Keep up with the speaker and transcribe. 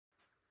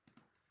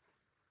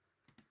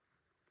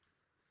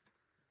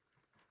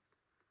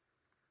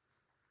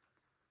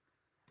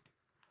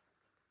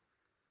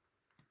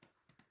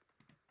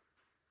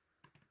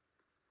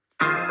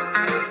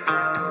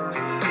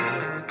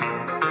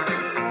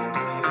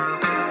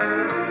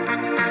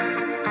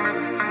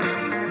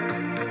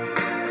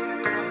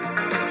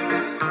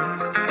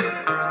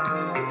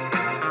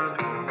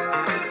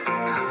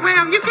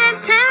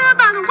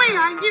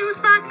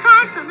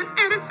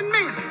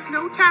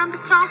time to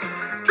talk.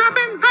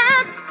 Dropping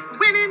bad,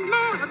 winning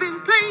more. I've been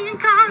playing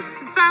cards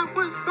since I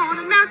was born,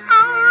 and that's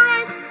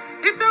alright.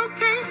 It's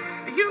okay.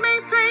 You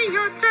may play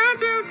your turn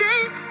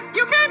today.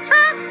 You can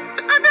try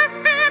to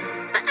understand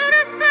the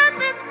Edison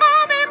is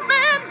forming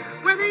man.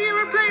 Whether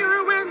you're a player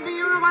or whether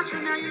you're a watcher,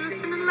 now you're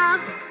listening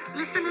live.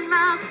 Listening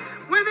live.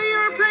 Whether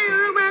you're a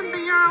player or whether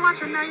you're a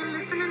watcher, now you're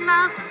listening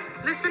live.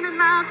 Listening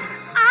live.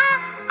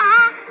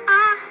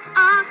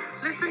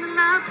 Listening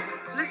live.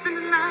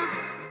 Listening live.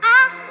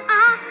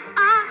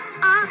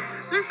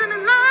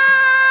 Listening live.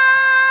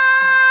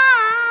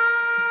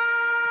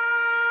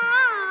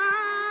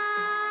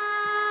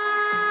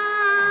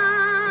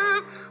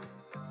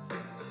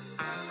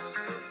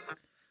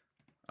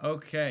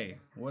 Okay,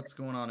 what's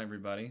going on,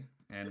 everybody?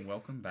 And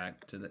welcome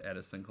back to the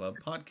Edison Club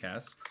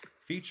podcast,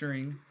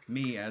 featuring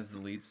me as the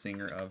lead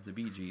singer of the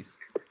Bee Gees.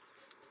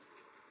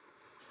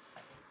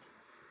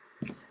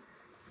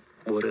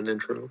 What an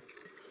intro.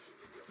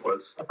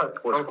 Was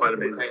quite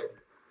amazing.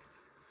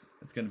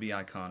 It's going to be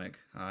iconic.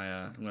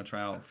 I'm going to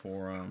try out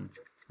for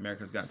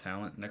America's Got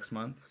Talent next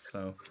month,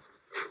 so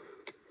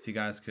if you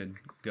guys could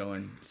go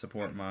and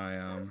support my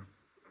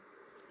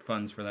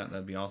funds for that,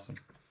 that'd be awesome.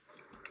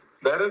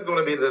 That is going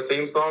to be the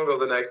theme song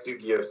of the next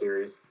Yu-Gi-Oh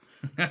series.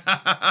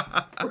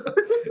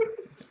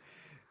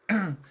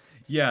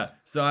 Yeah,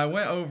 so I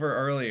went over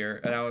earlier,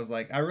 and I was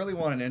like, I really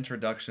want an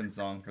introduction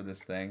song for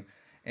this thing,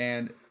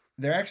 and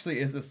there actually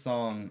is a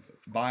song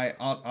by,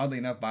 oddly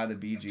enough, by the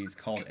Bee Gees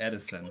called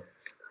Edison,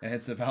 and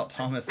it's about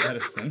Thomas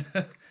Edison,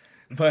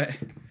 but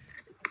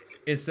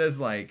it says,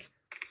 like,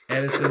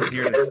 Edison's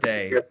here to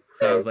stay,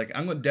 so I was like,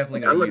 I'm definitely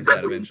going to use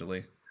that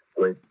eventually.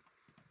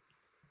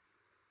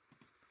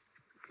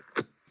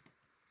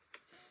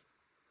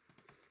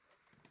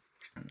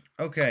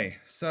 Okay,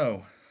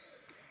 so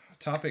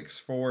topics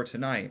for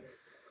tonight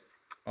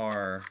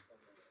are,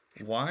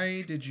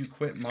 why did you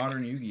quit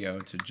modern Yu-Gi-Oh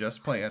to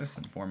just play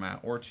Edison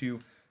format, or to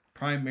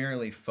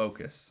primarily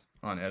focus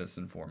on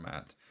Edison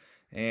format?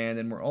 And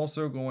then we're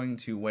also going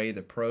to weigh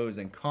the pros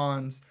and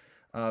cons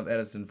of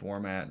Edison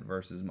format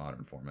versus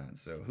modern format.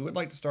 So who would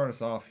like to start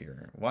us off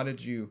here? Why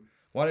did you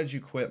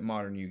quit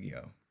modern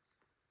Yu-Gi-Oh?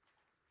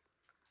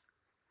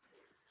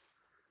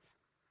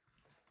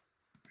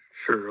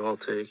 Sure, I'll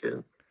take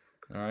it.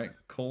 All right,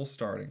 Cole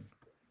starting.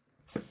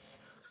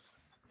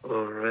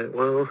 All right,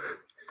 well,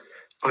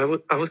 I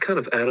was kind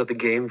of out of the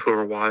game for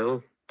a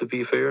while, to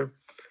be fair.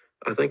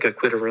 I think I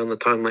quit around the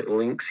time like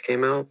Lynx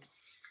came out.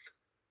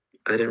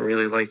 I didn't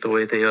really like the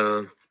way they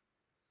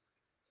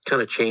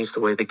kind of changed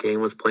the way the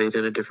game was played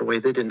in a different way.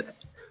 They didn't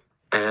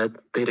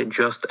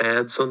just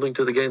add something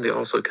to the game, they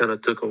also kind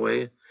of took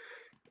away.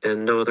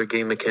 And no other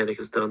game mechanic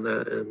has done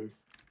that, and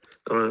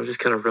I don't know, it just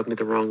kind of rubbed me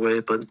the wrong way.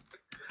 But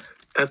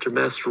after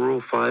Master Rule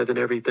 5 and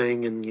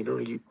everything, and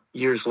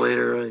years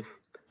later,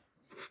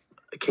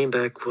 I came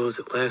back, what was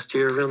it, last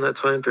year around that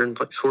time, during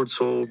like Sword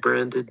Soul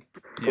branded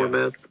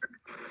format.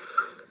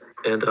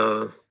 And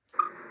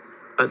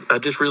I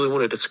just really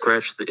wanted to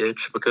scratch the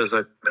itch because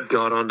I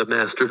got onto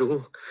Master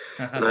Duel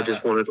and I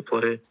just wanted to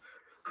play.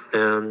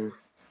 And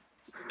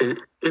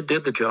it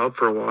did the job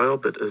for a while,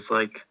 but it's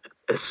like,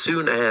 as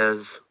soon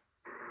as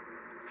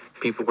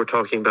people were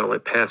talking about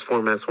like past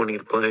formats wanting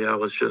to play, I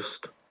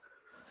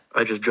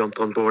just jumped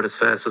on board as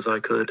fast as I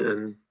could,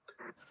 and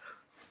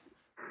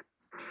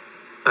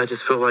I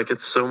just feel like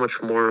it's so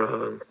much more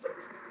of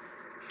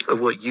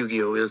what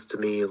Yu-Gi-Oh is to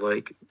me,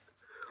 like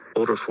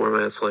older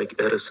formats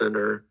like Edison,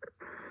 or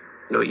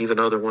even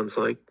other ones,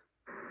 like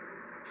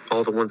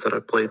all the ones that I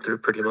played through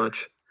pretty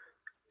much.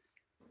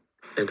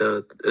 And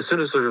as soon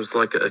as there was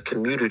like a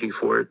community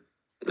for it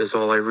is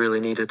all I really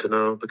needed to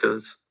know,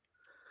 because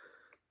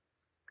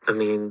I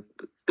mean,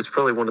 it's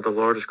probably one of the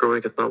largest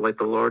growing, if not like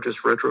the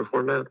largest retro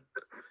format.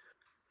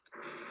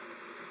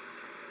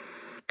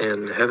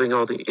 And having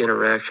all the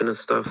interaction and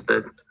stuff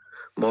that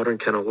modern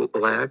kind of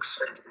lacks,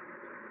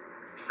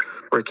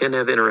 or it can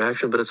have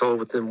interaction, but it's all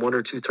within 1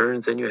 or 2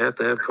 turns, and you have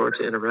to have cards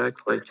to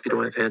interact. Like, if you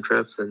don't have hand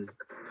traps, then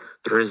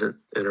there isn't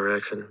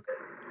interaction.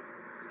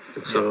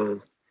 And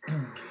so,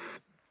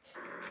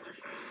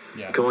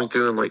 going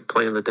through and like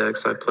playing the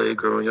decks I played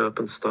growing up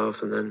and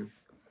stuff, and then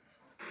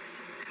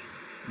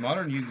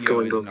modern Yu-Gi-Oh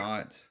is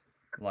not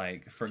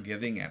like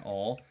forgiving at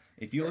all.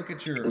 If you look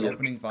at your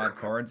opening 5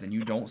 cards and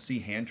you don't see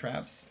hand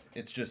traps,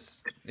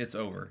 it's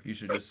over. You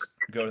should just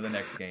go to the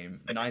next game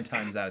 9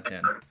 times out of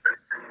 10.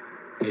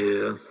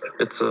 Yeah,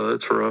 it's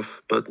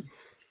rough, but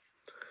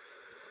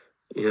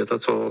yeah,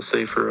 that's all I'll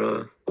say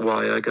for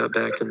why I got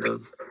back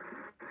into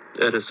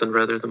Edison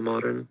rather than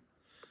modern.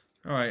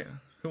 All right,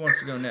 who wants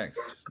to go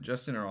next,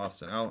 Justin or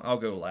Austin? I'll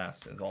go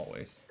last as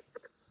always.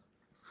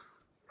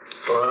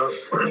 Well,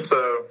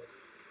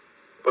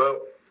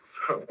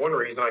 one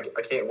reason I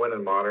can't win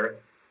in modern.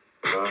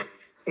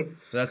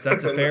 That's a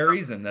fair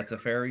reason. That's a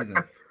fair reason.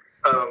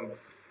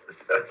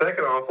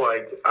 Second off,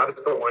 like, I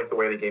just don't like the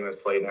way the game is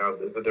played now.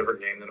 It's a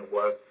different game than it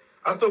was.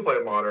 I still play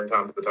modern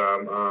time to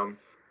time.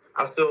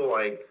 I still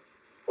like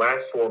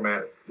last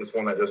format, this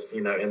one that just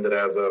ended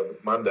as of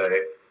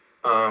Monday.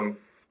 I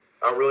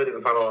really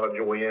didn't find a lot of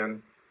joy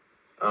in.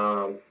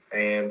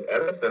 And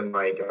Edison,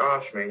 like,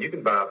 gosh, man, you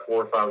can buy 4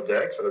 or 5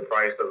 decks for the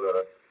price of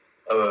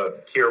a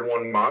tier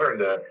 1 modern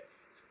deck.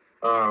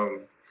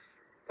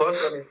 Plus,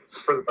 I mean,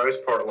 for the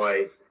most part,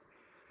 like,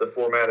 the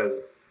format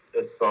is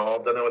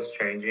solved. I know it's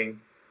changing.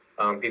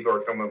 People are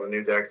coming up with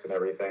new decks and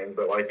everything,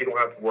 but like, you don't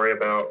have to worry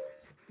about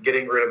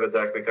getting rid of a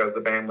deck because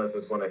the ban list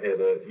is going to hit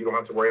it. You don't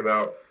have to worry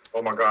about,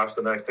 oh my gosh,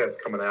 the next set's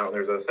coming out and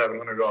there's a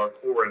 $700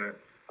 core in it.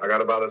 I got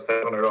to buy the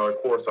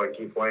 $700 core so I can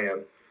keep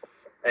playing.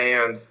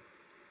 And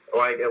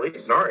like, at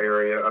least in our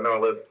area, I know I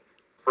live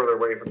further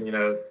away from,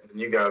 than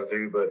you guys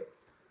do, but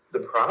the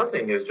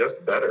pricing is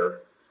just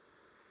better.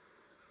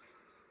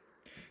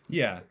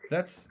 Yeah,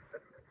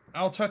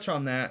 I'll touch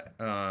on that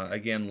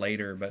again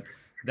later, but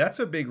that's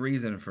a big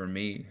reason for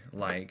me.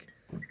 Like,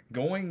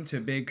 going to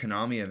big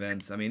Konami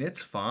events, I mean,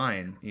 it's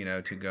fine,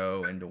 to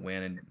go and to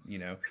win, and,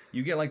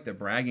 you get like the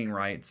bragging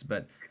rights,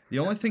 but the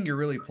only thing you're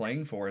really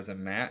playing for is a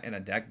mat and a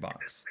deck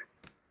box.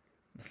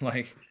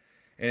 Like,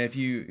 and if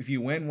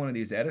you win one of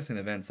these Edison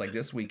events, like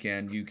this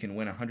weekend, you can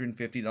win a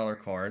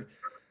 $150 card.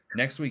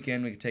 Next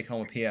weekend, we can take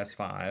home a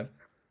PS5.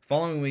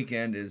 Following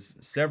weekend is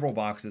several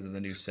boxes of the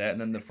new set,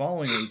 and then the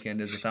following weekend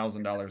is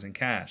 $1,000 in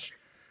cash.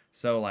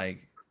 So,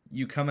 like,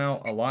 you come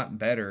out a lot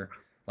better,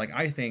 like,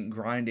 I think,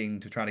 grinding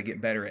to try to get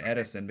better at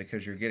Edison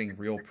because you're getting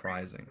real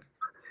prizing.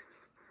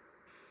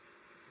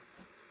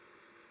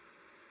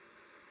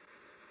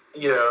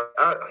 Yeah,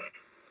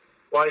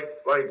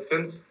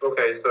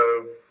 okay,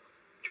 so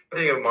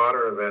think of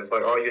modern events,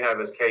 like all you have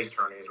is case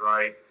tourneys,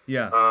 right?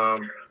 Yeah.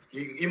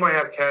 You might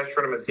have cash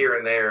tournaments here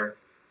and there,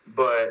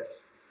 but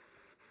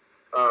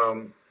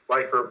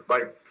for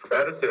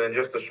Edison, in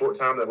just the short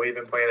time that we've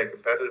been playing it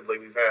competitively,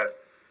 we've had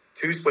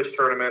 2 Switch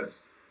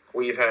tournaments.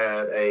 We've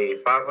had a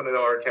 $500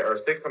 or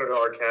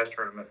 $600 cash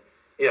tournament.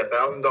 Yeah,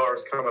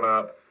 $1,000 coming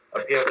up, a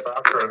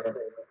PS5 tournament,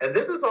 and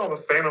this is all in the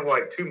span of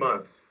like 2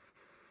 months.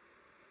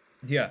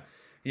 Yeah,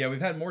 we've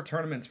had more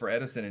tournaments for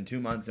Edison in 2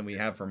 months than we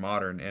have for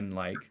Modern in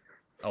like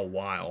a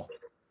while.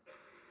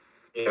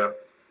 Yeah,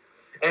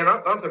 and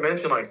not to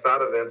mention like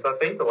side events. I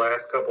think the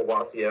last couple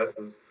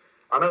YCSs,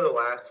 I know the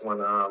last one,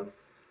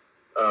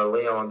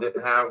 Leon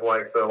didn't have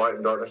like the Light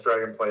and Darkness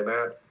Dragon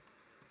playmat,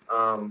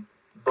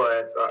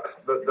 but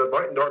the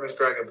Light and Darkness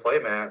Dragon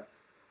playmat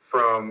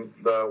from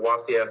the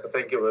YCS, I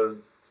think it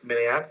was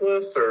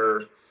Minneapolis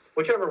or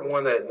whichever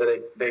one that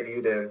it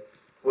debuted in,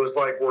 was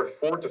like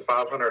worth $400 to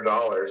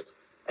 $500,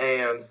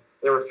 and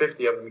there were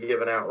 50 of them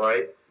given out.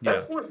 Right, yeah.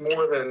 That's worth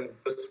more than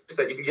the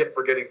that you can get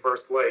for getting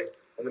first place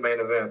in the main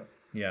event.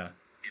 Yeah.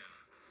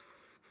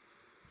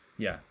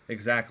 Yeah,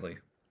 exactly.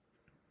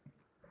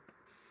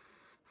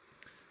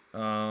 Do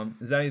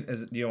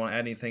you want to add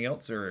anything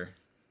else, or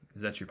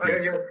is that your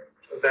piece? Yeah,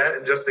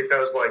 that, just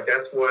because like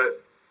that's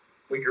what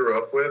we grew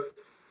up with.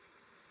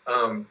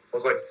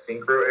 Was like the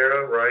Synchro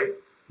era, right?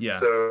 Yeah.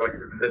 So like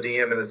the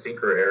DM and the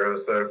Synchro era.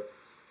 So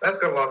that's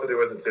got a lot to do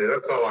with it too.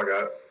 That's all I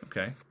got.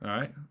 Okay. All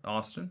right,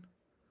 Austin.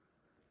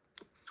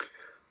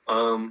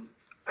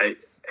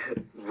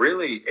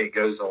 It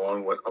goes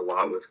along with a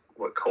lot with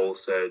what Cole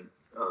said.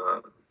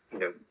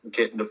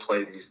 Getting to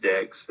play these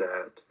decks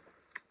that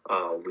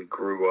we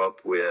grew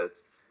up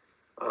with.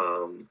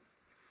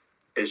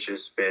 It's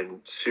just been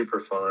super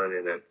fun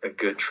and a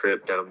good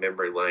trip down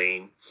memory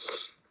lane.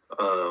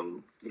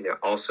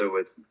 Also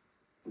with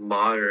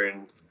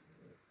Modern,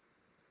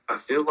 I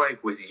feel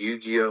like with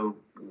Yu-Gi-Oh!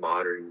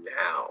 Modern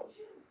now,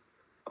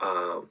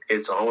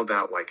 it's all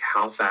about like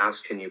how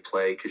fast can you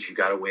play, because you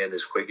got to win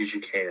as quick as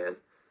you can.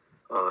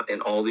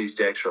 And all these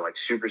decks are like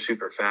super,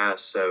 super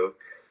fast. So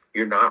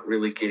you're not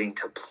really getting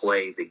to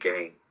play the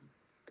game.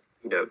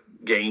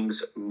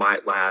 Games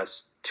might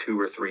last 2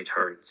 or 3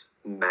 turns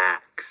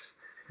max.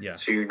 Yeah.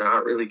 So you're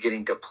not really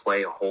getting to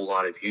play a whole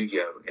lot of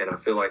Yu-Gi-Oh! And I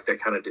feel like that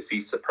kind of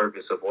defeats the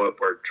purpose of what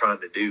we're trying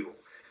to do.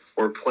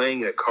 We're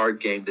playing a card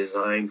game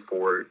designed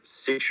for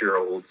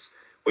 6-year-olds,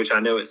 which I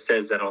know it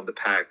says that on the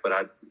pack,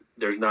 but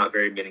there's not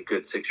very many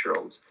good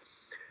 6-year-olds.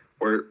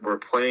 We're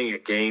playing a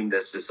game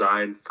that's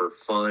designed for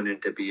fun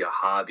and to be a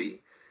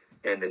hobby,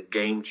 and the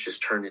game's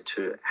just turned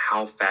into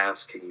how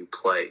fast can you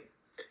play.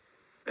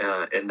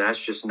 And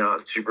that's just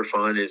not super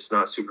fun. It's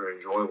not super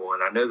enjoyable.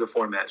 And I know the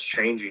format's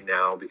changing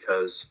now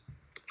because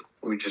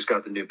we just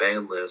got the new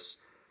ban list.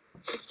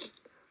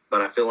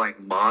 But I feel like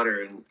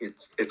Modern,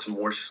 it's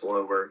more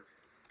slower.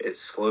 It's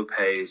slow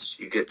paced.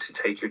 You get to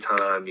take your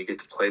time. You get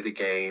to play the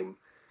game.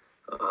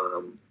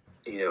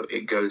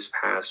 It goes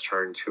past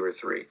turn 2 or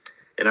 3.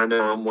 And I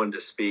know I'm one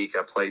to speak.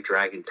 I play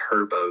Dragon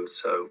Turbo,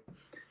 so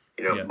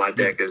my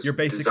deck is you're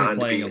basically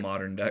playing a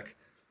Modern deck.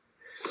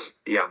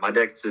 Yeah, my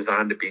deck's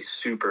designed to be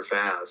super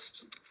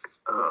fast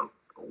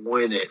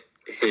when it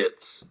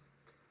hits.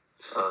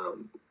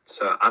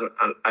 So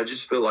I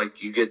just feel like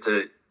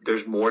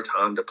there's more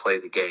time to play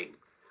the game.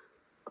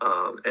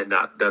 And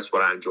that's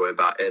what I enjoy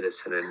about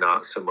Edison and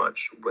not so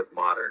much with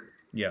Modern.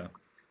 Yeah.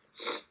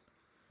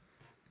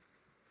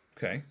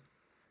 Okay.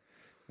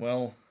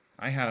 Well,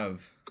 I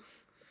have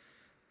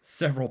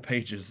several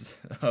pages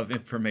of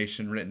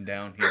information written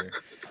down here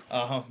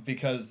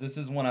because this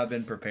is one I've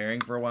been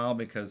preparing for a while,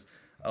 because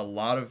a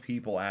lot of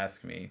people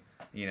ask me,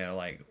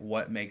 like,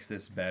 what makes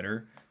this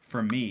better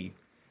for me?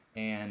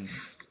 And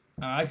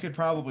I could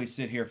probably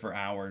sit here for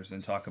hours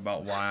and talk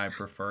about why I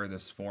prefer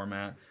this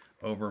format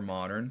over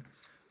modern.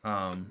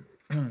 One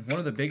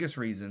of the biggest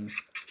reasons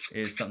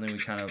is something we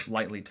kind of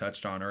lightly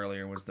touched on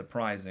earlier was the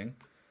prizing.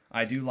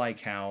 I do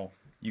like how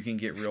you can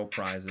get real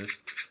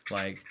prizes.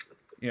 Like,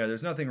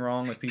 there's nothing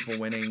wrong with people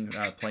winning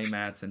play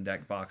mats and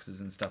deck boxes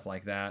and stuff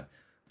like that.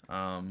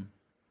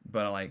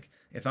 But like,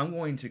 if I'm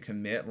going to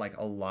commit like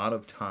a lot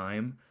of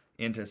time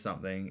into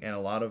something and a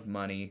lot of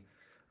money,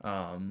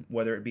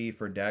 whether it be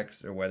for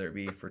decks or whether it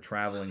be for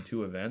traveling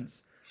to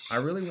events, I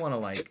really want to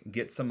like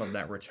get some of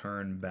that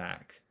return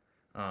back.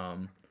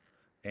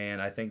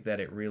 And I think that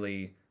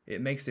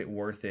it makes it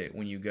worth it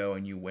when you go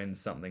and you win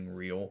something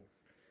real.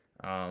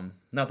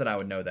 Not that I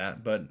would know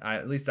that, but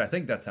at least I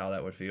think that's how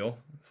that would feel.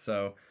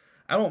 So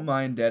I don't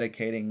mind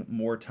dedicating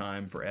more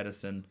time for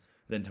Edison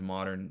than to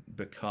modern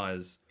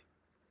because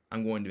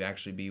I'm going to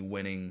actually be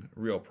winning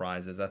real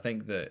prizes. I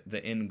think that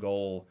the end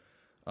goal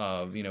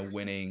of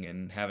winning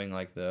and having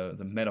like the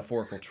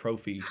metaphorical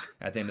trophy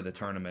at the end of the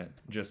tournament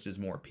just is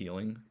more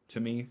appealing to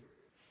me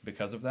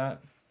because of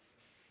that.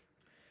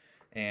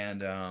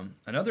 And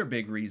another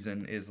big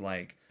reason is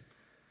like,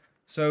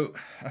 so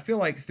I feel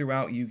like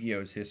throughout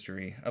Yu-Gi-Oh's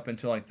history, up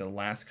until like the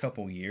last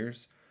couple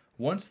years,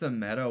 once the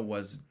meta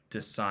was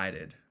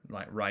decided,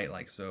 like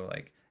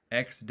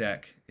X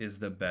deck is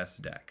the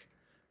best deck,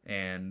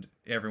 and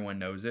everyone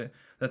knows it,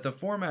 that the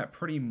format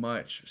pretty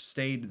much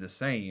stayed the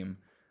same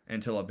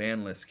until a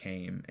ban list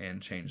came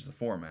and changed the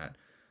format.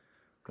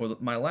 Well,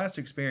 my last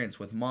experience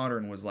with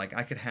Modern was like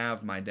I could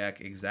have my deck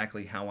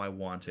exactly how I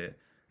want it.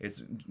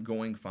 It's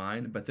going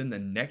fine, but then the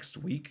next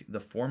week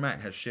the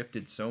format has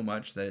shifted so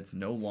much that it's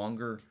no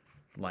longer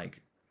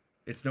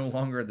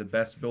the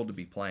best build to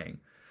be playing.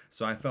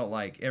 So I felt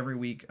like every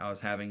week I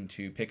was having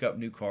to pick up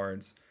new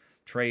cards,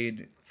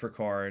 trade for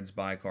cards,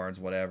 buy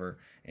cards, whatever,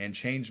 and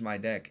change my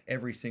deck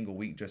every single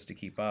week just to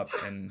keep up.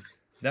 And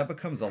that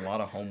becomes a lot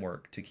of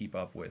homework to keep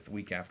up with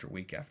week after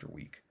week after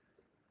week.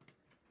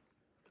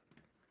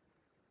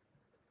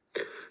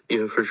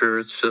 Yeah, for sure.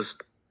 It's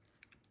just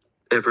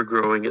ever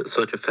growing at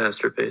such a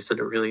faster pace than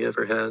it really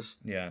ever has.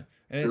 Yeah.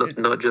 And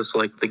not just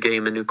like the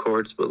game and new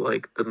cards, but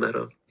like the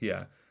meta.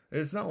 Yeah.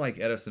 It's not like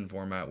Edison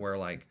format where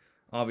like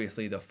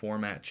obviously the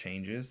format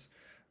changes.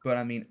 But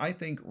I mean, I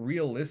think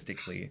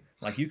realistically,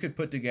 like you could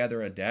put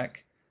together a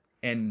deck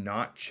and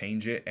not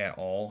change it at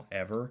all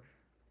ever.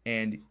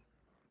 And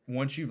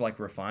once you've like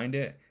refined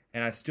it,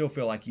 and I still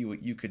feel like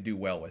you could do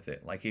well with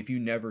it. Like if you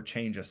never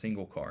change a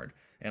single card.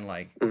 And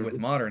like with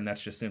Modern,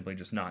 that's just simply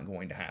just not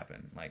going to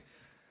happen. Like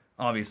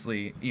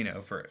obviously,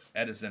 for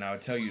Edison, I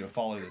would tell you to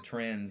follow the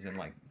trends and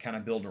like kind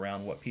of build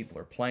around what people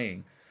are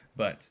playing.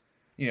 But,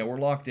 we're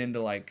locked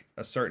into like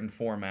a certain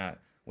format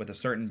with a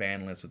certain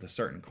ban list with a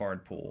certain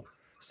card pool.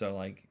 So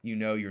like,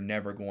 you're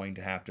never going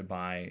to have to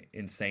buy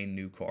insane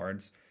new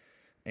cards.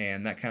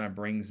 And that kind of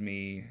brings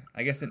me,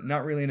 I guess,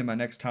 not really into my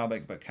next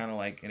topic, but kind of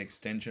like an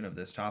extension of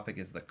this topic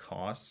is the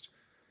cost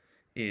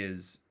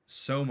is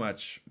so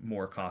much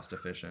more cost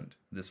efficient,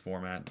 this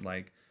format.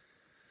 Like,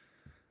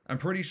 I'm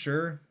pretty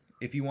sure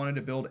if you wanted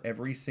to build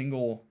every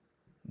single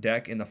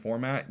deck in the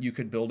format, you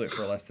could build it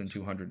for less than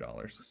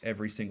 $200,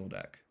 every single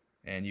deck.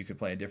 And you could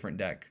play a different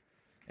deck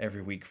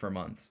every week for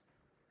months.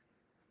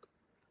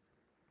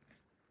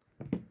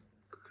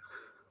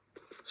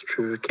 It's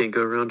true. Can't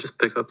go around, just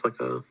pick up like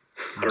a...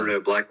 I don't know,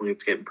 Black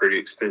Link's getting pretty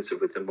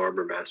expensive with them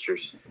Armor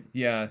Masters.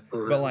 Yeah,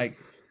 but like,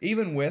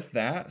 even with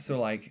that, so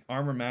like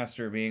Armor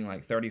Master being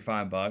like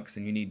 $35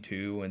 and you need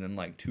 2, and then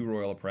like 2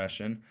 Royal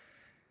Oppression,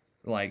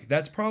 like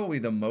that's probably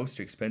the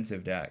most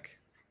expensive deck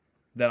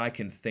that I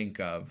can think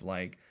of.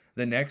 Like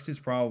the next is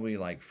probably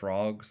like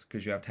Frogs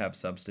because you have to have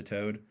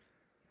Substitute.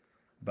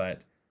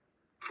 But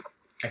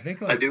I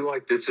think like, I do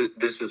like this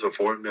is a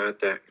format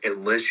that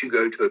unless you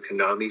go to a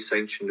Konami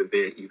sanctioned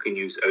event, you can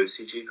use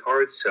OCG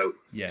cards. So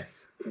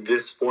yes,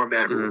 this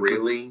format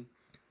really,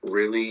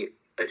 really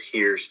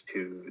adheres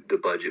to the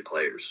budget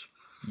players.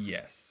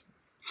 Yes.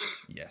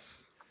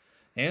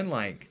 And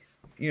like,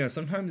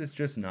 sometimes it's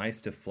just nice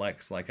to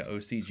flex like an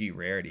OCG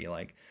rarity.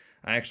 Like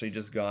I actually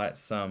just got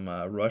some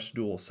Rush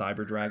Duel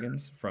Cyber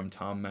Dragons from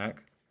Tom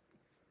Mack,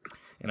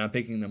 and I'm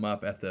picking them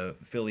up at the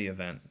Philly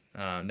event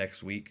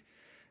next week.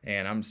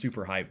 And I'm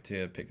super hyped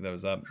to pick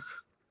those up.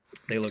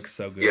 They look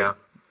so good. Yeah.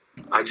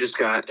 I just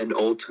got an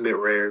ultimate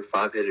rare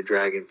 5-headed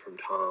dragon from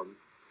Tom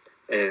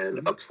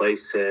and a play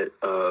set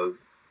of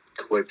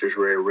collector's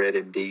rare red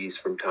MDs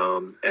from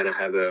Tom. And I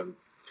have a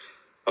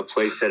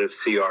play set of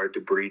CR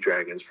debris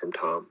dragons from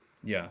Tom.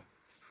 Yeah.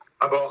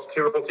 I bought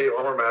 2 Royalty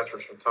Armor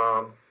Masters from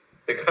Tom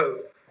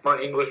because my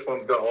English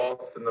ones got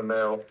lost in the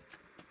mail.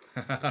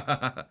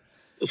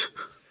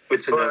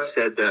 It's enough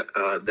said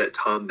that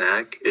Tom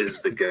Mack is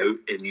the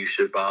GOAT, and you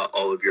should buy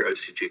all of your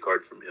OCG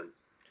cards from him.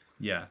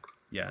 Yeah.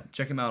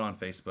 Check him out on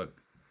Facebook.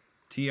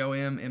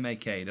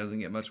 TOMMAK. Doesn't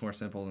get much more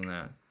simple than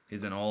that.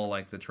 He's in all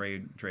like the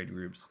trade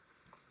groups.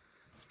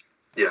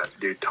 Yeah,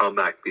 dude, Tom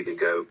Mack be the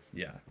GOAT.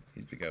 Yeah,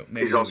 he's the GOAT.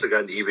 Maybe He's also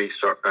got an eBay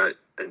store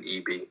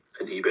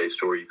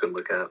you can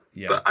look at.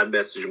 Yeah. But I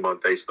message him on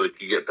Facebook.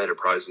 You get better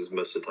prices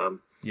most of the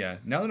time. Yeah.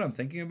 Now that I'm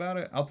thinking about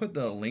it, I'll put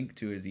the link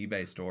to his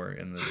eBay store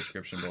in the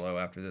description below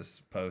after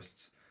this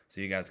posts,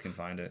 so you guys can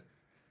find it.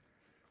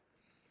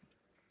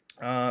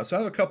 So I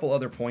have a couple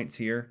other points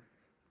here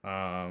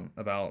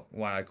about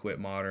why I quit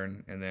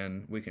Modern, and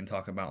then we can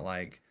talk about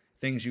like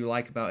things you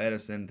like about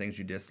Edison, things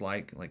you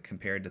dislike, like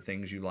compared to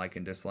things you like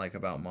and dislike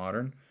about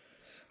Modern.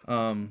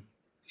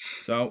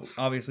 So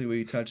obviously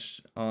we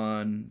touched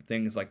on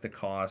things like the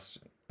cost,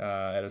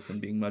 Edison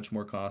being much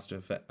more cost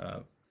efficient.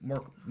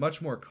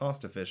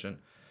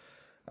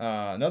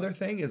 Another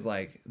thing is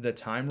like the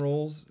time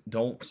rules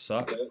don't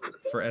suck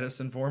for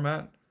Edison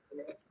format.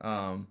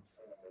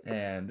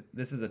 And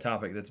this is a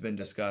topic that's been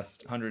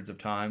discussed hundreds of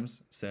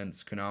times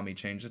since Konami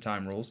changed the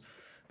time rules.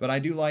 But I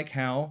do like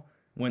how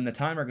when the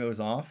timer goes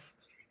off,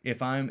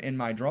 if I'm in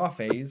my draw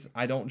phase,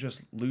 I don't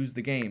just lose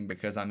the game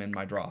because I'm in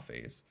my draw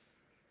phase.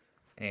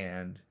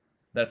 And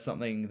that's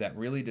something that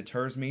really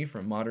deters me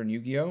from modern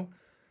Yu-Gi-Oh!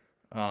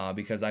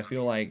 Because I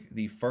feel like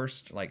the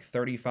first like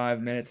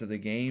 35 minutes of the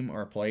game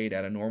are played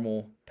at a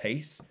normal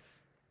pace.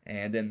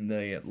 And then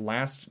the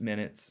last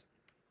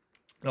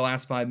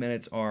 5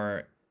 minutes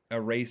are a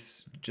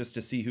race just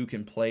to see who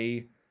can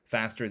play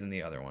faster than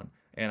the other one.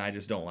 And I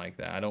just don't like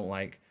that. I don't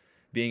like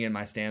being in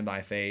my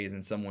standby phase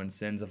and someone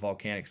sends a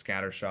volcanic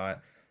scatter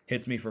shot,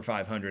 hits me for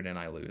 500 and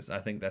I lose. I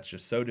think that's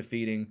just so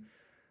defeating.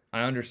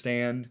 I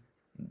understand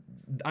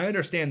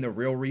the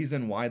real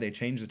reason why they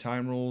changed the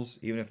time rules,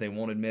 even if they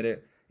won't admit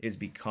it, is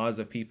because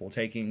of people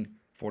taking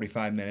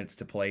 45 minutes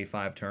to play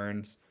 5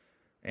 turns.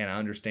 And I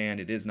understand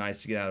it is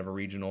nice to get out of a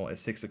regional at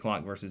 6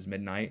 o'clock versus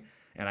midnight.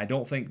 And I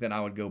don't think that I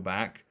would go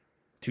back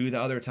to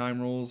the other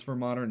time rules for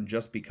Modern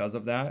just because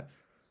of that.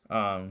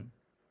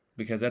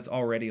 Because that's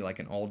already like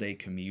an all-day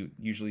commute.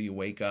 Usually you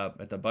wake up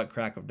at the butt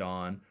crack of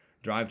dawn,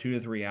 drive 2 to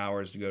 3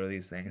 hours to go to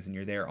these things, and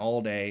you're there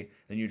all day.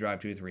 Then you drive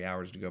 2 to 3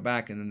 hours to go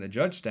back, and then the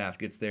judge staff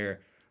gets there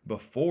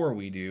before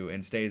we do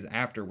and stays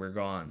after we're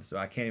gone. So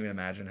I can't even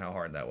imagine how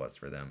hard that was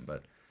for them.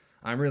 But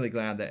I'm really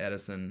glad that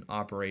Edison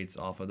operates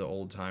off of the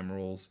old time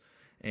rules,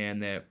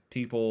 and that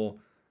people,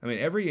 I mean,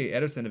 every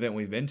Edison event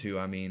we've been to,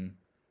 I mean,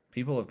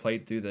 people have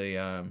played through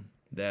the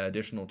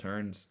additional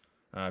turns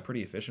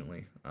pretty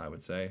efficiently, I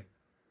would say.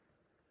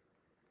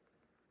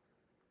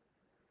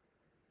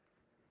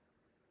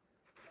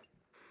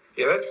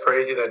 Yeah, that's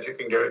crazy that you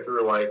can go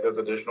through like those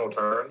additional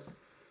turns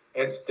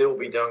and still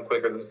be done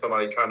quicker than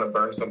somebody trying to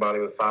burn somebody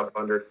with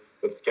 500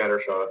 with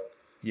scatter shot.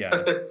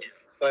 Yeah,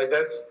 like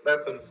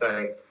that's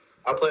insane.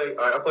 I played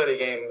a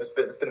game. It's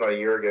been about a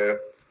year ago,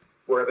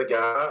 where the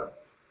guy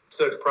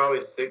took probably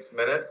 6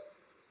 minutes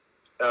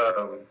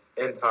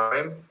in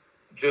time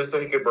just so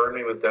he could burn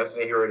me with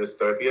Destiny Hero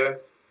Dystopia,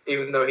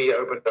 even though he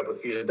opened up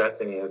with Fusion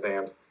Destiny in his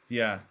hand.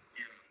 yeah,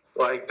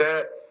 Like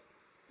that.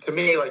 To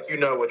me, like, you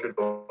know what you're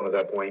doing at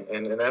that point.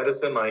 And in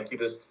Edison, like, you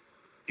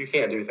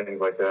can't do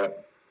things like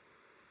that.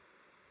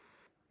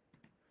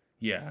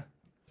 yeah,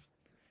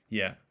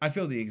 yeah. I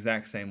feel the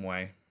exact same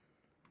way.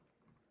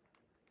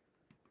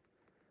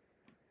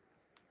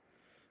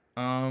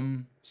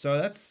 So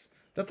that's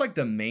like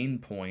the main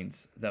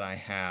points that I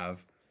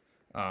have.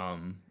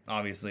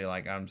 Obviously,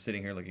 like, I'm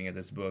sitting here looking at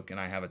this book and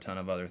I have a ton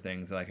of other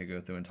things that I could go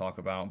through and talk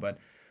about, but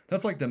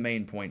that's like the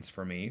main points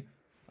for me.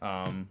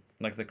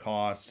 Like the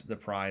cost, the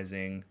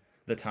prizing,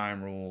 the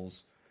time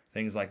rules,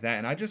 things like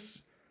that. And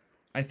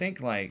I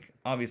think, like,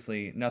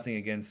 obviously nothing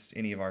against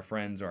any of our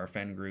friends or our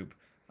fan group.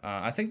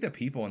 I think the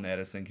people in the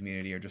Edison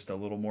community are just a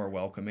little more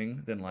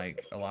welcoming than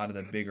like a lot of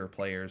the bigger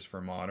players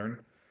for Modern.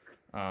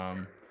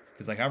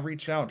 Because like I've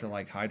reached out to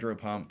like Hydro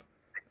Pump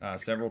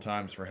several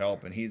times for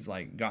help, and he's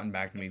like gotten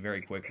back to me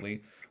very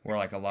quickly. Where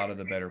like a lot of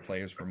the better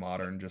players for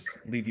Modern just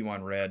leave you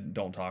on red,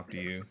 don't talk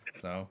to you.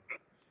 So.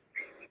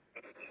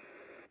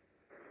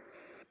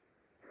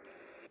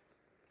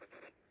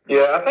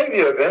 Yeah, I think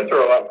the events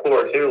are a lot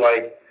cooler, too.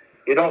 Like,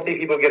 you don't see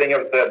people getting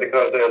upset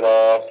because they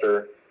lost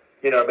or,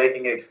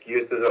 making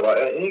excuses.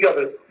 And you got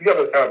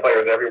those kind of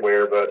players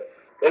everywhere, but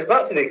it's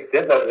not to the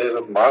extent that it is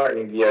with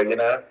modern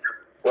Yu-Gi-Oh,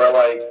 where,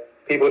 like,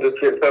 people just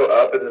get so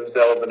up in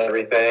themselves and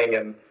everything,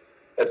 and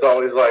it's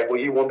always like, well,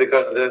 you won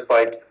because of this,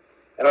 like,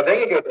 and I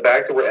think it goes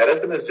back to where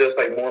Edison is just,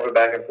 like, more of a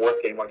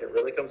back-and-forth game. Like, it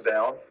really comes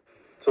down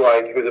to,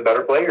 like, who the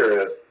better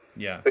player is.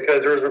 Yeah.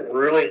 Because there's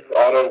really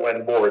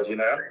auto-win boards,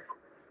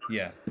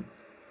 Yeah.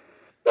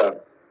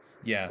 So.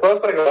 Yeah.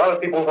 Plus, like, a lot of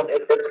people,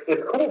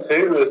 it's cool,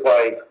 too, is,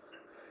 like,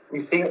 you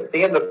seeing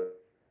the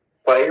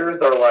players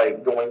that are,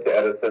 like, going to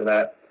Edison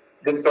that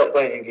didn't start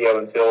playing Yu-Gi-Oh!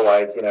 Until,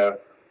 like,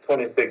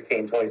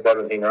 2016,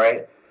 2017,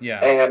 right? Yeah.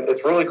 And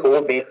it's really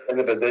cool being in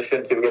the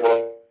position to be able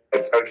to,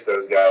 like, coach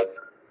those guys.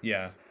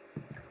 Yeah.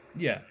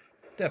 Yeah,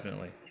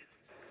 definitely.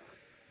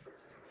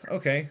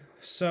 Okay,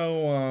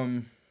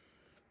 so,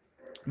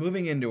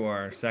 moving into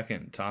our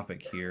second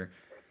topic here,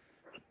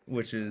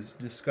 which is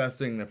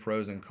discussing the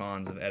pros and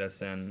cons of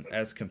Edison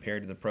as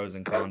compared to the pros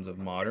and cons of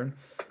Modern.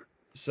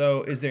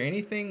 So, is there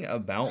anything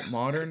about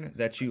Modern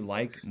that you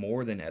like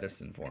more than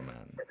Edison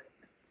format?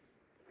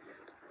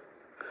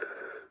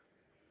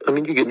 I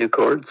mean, you get new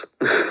cards.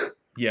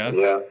 Yeah,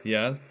 Yeah.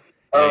 yeah,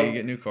 Um, you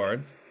get new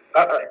cards.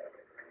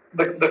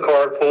 The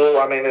card pool.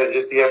 I mean, it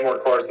just you have more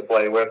cards to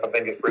play with. I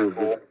think it's pretty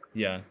cool.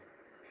 Yeah,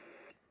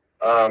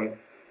 A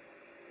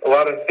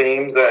lot of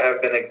themes that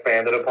have been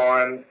expanded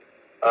upon.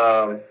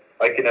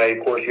 Like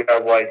of course, you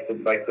have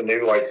the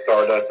new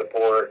Stardust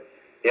support.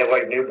 You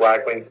have new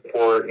Blackwing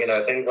support.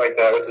 Things like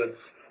that, which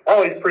is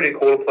always pretty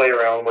cool to play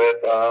around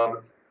with.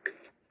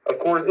 Of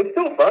course, it's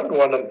still fun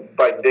going to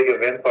big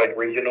events like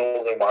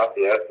regionals and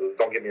YCSs.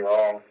 Don't get me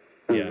wrong.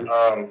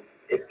 yeah.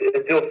 It's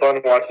still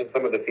fun watching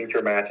some of the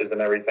feature matches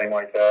and everything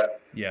like that.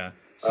 Yeah.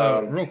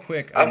 So real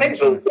quick, I think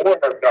the lore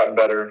has gotten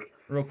better.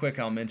 Real quick,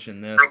 I'll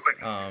mention this.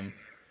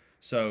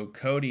 So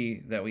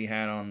Cody that we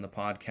had on the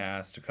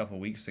podcast a couple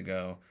weeks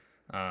ago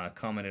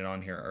commented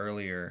on here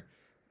earlier,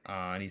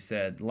 and he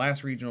said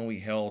last regional we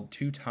held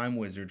 2 Time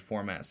Wizard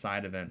format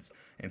side events,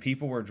 and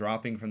people were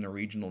dropping from the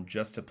regional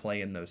just to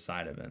play in those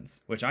side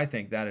events, which I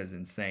think that is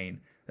insane.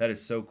 That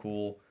is so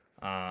cool.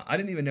 I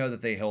didn't even know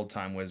that they held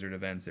Time Wizard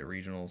events at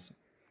regionals.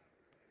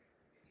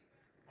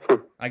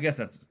 I guess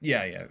that's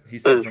yeah. He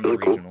said from the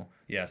regional. Cool.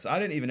 Yes, I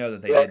didn't even know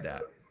that they did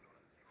that.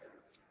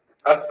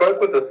 I spoke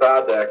with the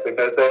side deck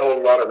because they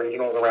hold a lot of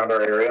regionals around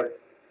our area,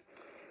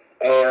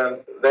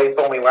 and they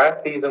told me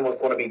last season was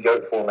going to be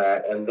GOAT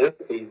format, and this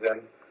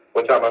season,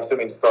 which I'm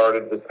assuming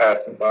started this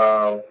past, with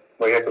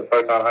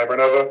Photon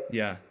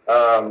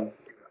Hypernova,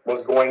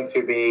 was going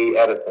to be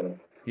Edison.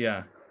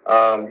 Yeah.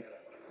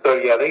 So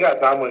yeah, they got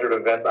Time Wizard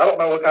events. I don't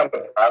know what kind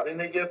of prizing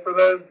they give for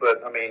those,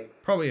 but I mean,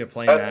 probably a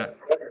play mat.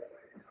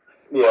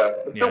 Yeah,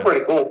 it's still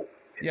pretty cool.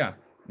 Yeah.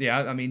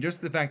 I mean,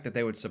 just the fact that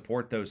they would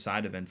support those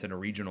side events at a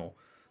regional,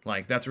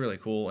 that's really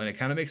cool. And it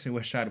kind of makes me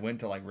wish I'd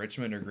went to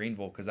Richmond or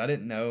Greenville because I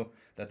didn't know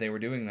that they were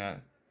doing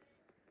that.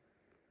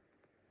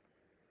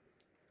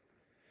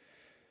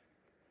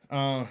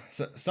 So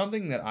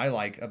something that I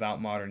like about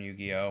Modern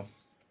Yu-Gi-Oh,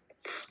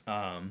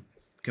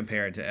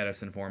 compared to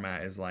Edison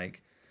format is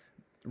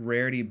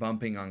rarity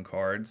bumping on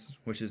cards,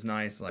 which is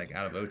nice.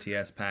 Out of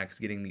OTS packs,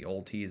 getting the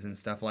ultis and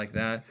stuff like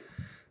that.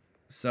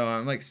 So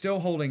I'm still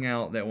holding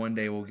out that one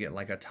day we'll get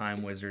a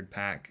Time Wizard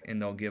pack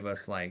and they'll give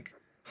us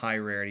high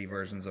rarity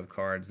versions of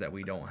cards that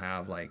we don't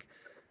have.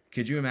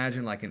 Could you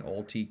imagine an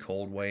ulti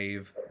Cold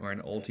Wave or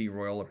an ulti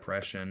Royal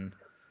Oppression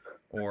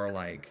or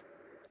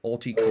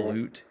ulti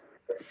Kalute?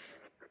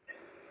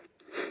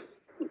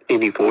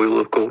 Any foil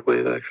of Cold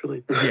Wave,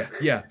 actually.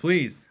 Yeah,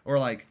 please. Or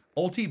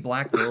ulti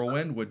Black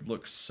Whirlwind would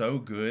look so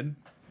good.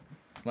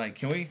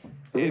 Can we?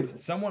 If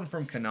someone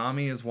from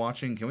Konami is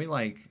watching, can we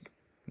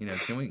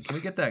can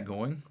we get that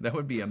going? That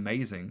would be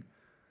amazing.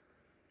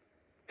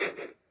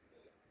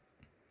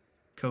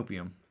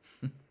 Copium.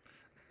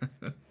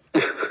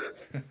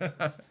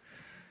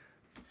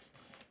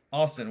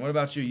 Austin, what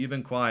about you? You've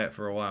been quiet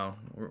for a while.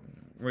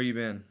 Where you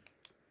been?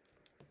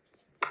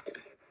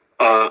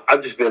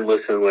 I've just been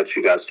listening to let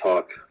you guys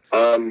talk.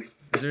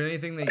 Is there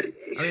anything that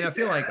I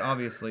feel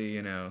obviously,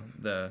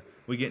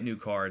 we get new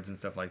cards and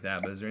stuff like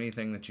that, but is there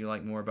anything that you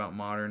like more about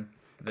Modern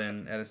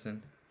than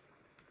Edison?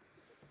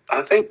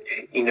 I think,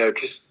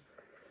 just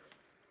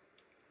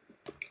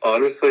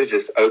honestly,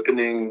 just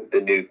opening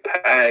the new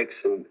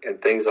packs and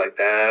things like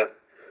that,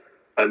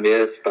 I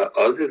miss. But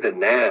other than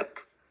that,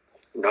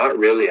 not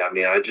really.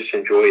 I just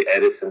enjoy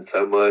Edison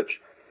so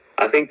much.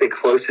 I think the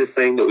closest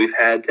thing that we've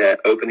had to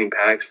opening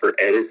packs for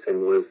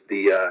Edison was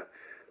the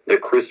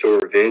Crystal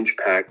Revenge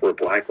pack where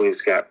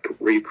Blackwings got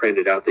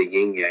reprinted out the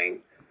Yin Yang.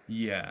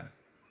 Yeah.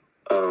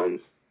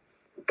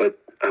 But,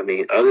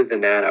 other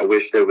than that, I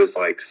wish there was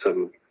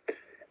some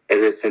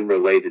Edison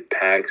related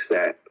packs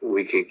that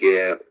we could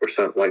get, or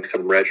something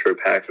some retro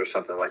packs or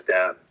something like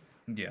that.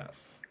 Yeah.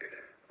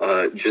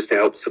 Just to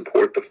help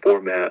support the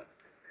format.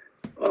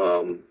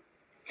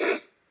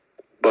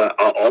 But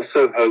I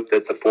also hope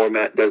that the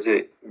format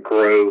doesn't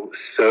grow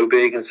so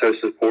big and so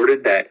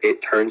supported that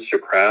it turns to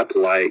crap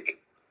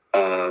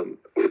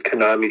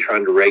Konami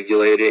trying to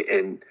regulate it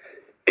and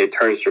it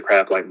turns to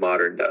crap like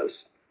Modern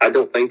does. I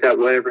don't think that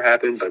will ever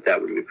happen, but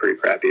that would be pretty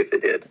crappy if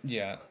it did.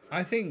 Yeah.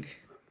 I think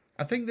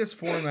this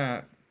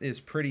format is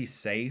pretty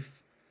safe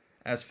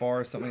as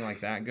far as something like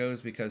that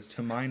goes because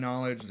to my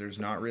knowledge there's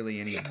not really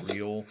any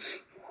real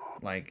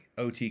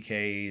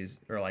OTKs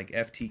or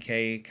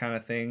FTK kind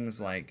of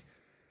things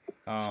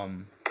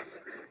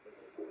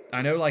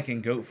I know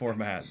in GOAT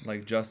format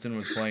Justin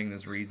was playing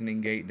this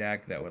Reasoning Gate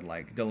deck that would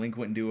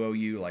Delinquent Duo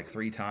you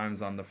 3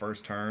 times on the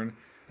first turn,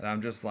 and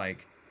I'm just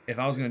if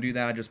I was going to do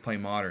that I'd just play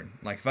Modern.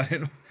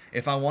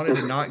 If I wanted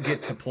to not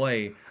get to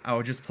play, I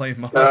would just play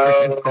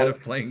Modern instead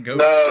of playing GOAT.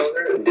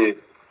 No, dude.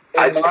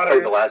 I just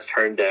played the last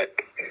turn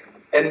deck.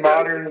 In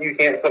Modern, you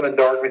can't summon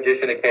Dark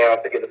Magician of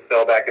Chaos to get the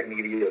spell back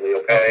immediately,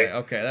 okay?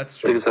 Okay, that's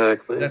true.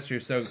 Exactly. That's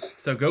true. So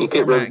GOAT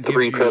format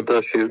gives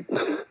you...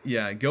 shoot.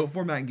 Yeah, GOAT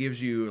format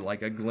gives you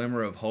a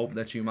glimmer of hope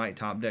that you might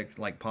top deck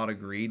Pot of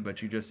Greed,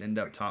 but you just end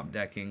up top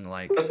decking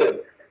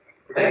Listen,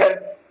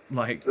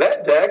 Like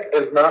that deck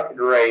is not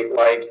great.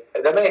 Like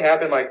that may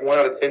happen like 1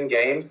 out of 10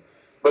 games,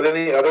 but in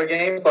the other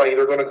games, like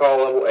they're going to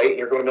call level 8, and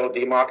you're going to mill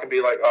DMOC and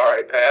be like, all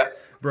right, pass.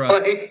 Bro,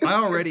 Like, I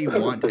already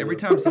want every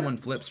time someone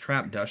flips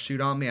trap dust shoot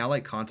on me, I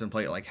like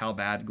contemplate like how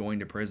bad going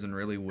to prison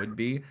really would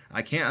be.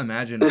 I can't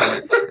imagine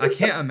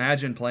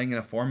playing in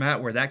a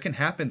format where that can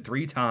happen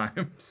 3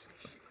 times.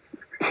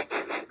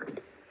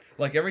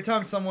 Like every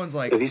time someone's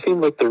like, have you seen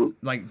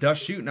like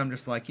dust shooting, I'm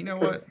just like, you know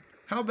what?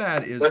 How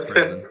bad is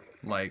prison?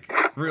 Like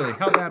really,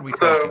 how bad we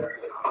talking? So,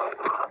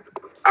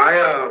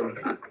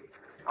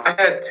 I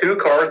had 2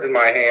 cards in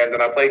my hand,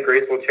 and I played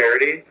Graceful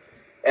Charity.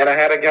 And I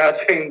had a guy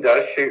chain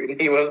dust shoot, and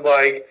he was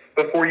like,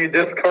 "Before you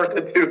discard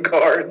the 2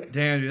 cards."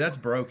 Damn, dude, that's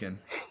broken.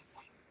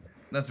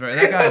 That's very.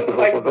 That guy's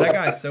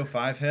so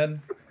 5-head.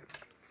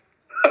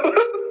 I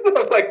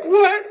was like,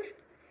 "What?"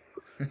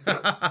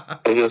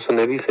 Hey, Justin,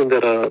 have you seen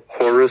that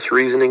Horus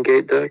Reasoning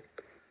Gate deck?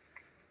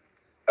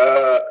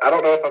 I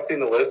don't know if I've seen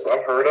the list, but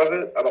I've heard of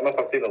it. I don't know if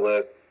I've seen the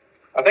list.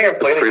 I think I've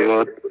played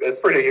it. It's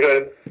pretty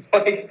good.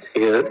 Like,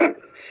 yeah,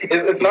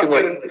 it's not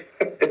good.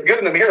 It's good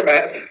in the mirror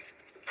match.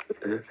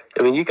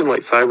 I mean, you can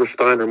like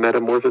Cyberstein or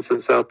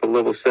Metamorphosis out the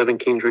level 7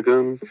 King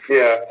Dragoon.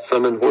 Yeah.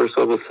 Summon Horse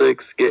level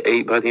 6, get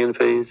 8 by the end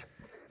phase.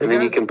 And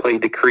then you can play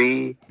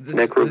Decree,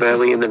 Necro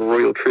Valley, and then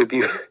Royal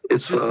Tribute.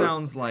 This just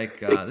sounds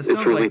like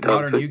really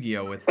modern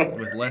Yu-Gi-Oh with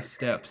less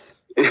steps.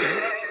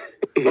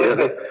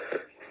 Yeah.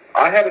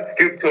 I had to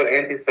scoop to an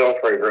anti-spell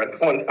fragrance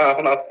one time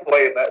when I was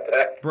playing that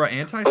deck. Bro,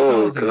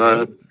 anti-spell is in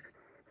God. GOAT?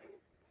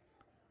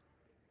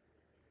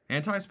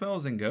 Anti-spell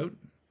is in GOAT?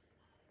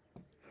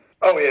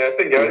 Oh, yeah, it's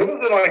in GOAT. It was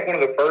in like one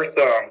of the first,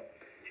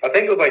 I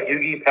think it was like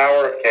Yu-Gi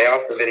Power of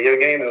Chaos, the video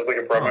game. It was like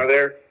a promo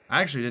there.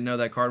 I actually didn't know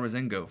that card was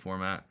in GOAT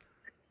format.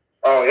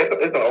 Oh, it's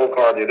an old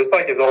card, dude. It's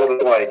like as old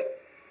as, like,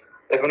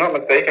 if I'm not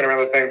mistaken, around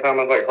the same time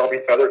as like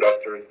Harvey's Feather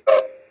Duster and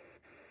stuff.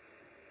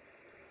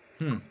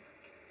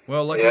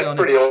 Well, luckily, yeah,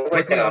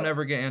 I'll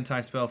never get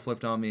anti-spell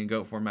flipped on me in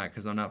GOAT format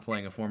because I'm not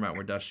playing a format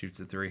where dust shoots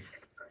at 3.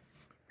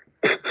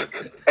 And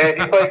if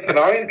you play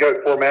Konami's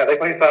GOAT format, they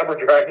play Cyber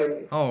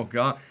Dragon. Oh,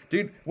 God.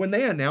 Dude, when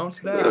they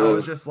announced that, I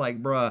was just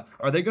like, bruh,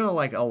 are they going to,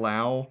 like,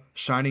 allow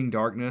Shining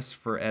Darkness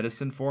for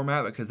Edison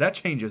format? Because that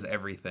changes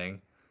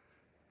everything.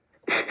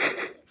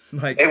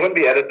 Like, it wouldn't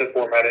be Edison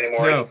format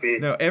anymore.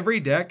 No, every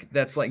deck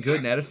that's, like, good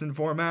in Edison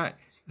format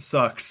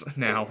sucks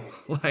now.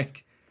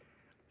 Like,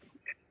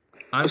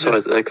 I'm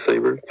just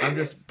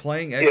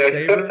playing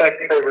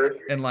X-Saber,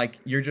 and, like,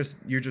 you're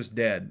just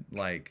dead.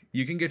 Like,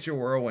 you can get your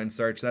Whirlwind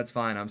search, that's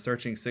fine. I'm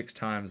searching 6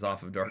 times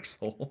off of Dark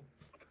Soul.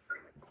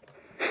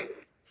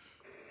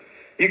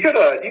 You could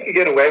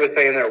get away with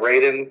saying that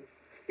Raiden's...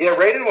 Yeah,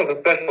 Raiden was a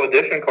special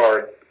edition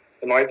card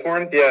in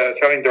Lightsworns. Yeah,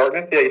 Shining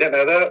Darkness. Yeah, you didn't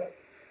know that?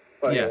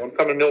 Like, yeah. Want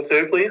summon mill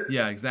 2, please?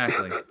 Yeah,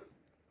 exactly.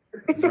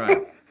 That's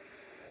right.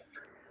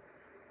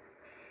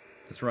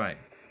 That's right.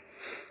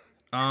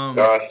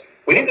 Gosh.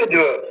 We need to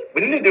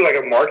do like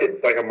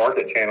a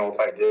market channel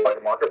type deal, like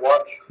a market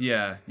watch.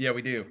 Yeah,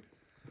 we do.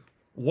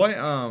 What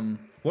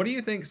do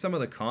you think some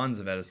of the cons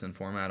of Edison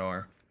format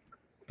are,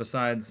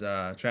 besides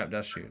Trap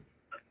Dust Shoot?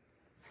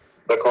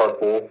 The card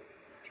pool.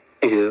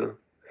 Yeah,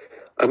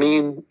 I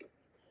mean,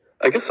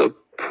 I guess a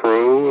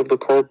pro of the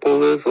card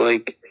pool is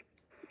like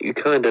you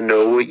kind of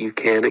know what you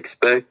can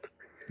expect.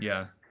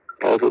 Yeah.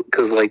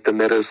 Because like the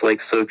meta's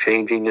like so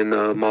changing in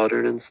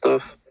modern and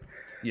stuff.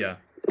 Yeah.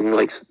 And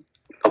like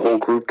a whole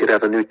group could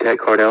have a new tech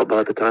card out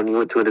by the time you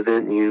went to an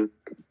event and you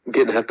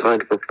didn't have time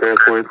to prepare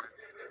for it.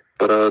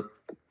 But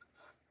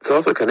it's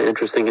also kind of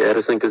interesting at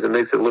Edison because it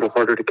makes it a little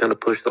harder to kind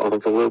of push the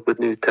envelope with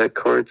new tech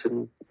cards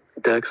and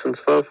decks and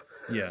stuff.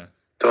 Yeah.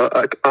 So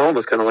I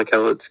almost kind of like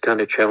how it's kind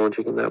of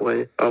challenging in that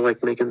way. I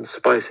like making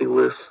spicy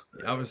lists.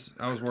 I was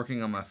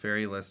working on my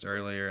fairy list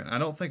earlier, and I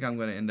don't think I'm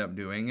going to end up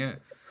doing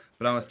it.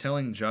 But I was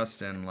telling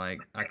Justin, like,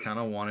 I kind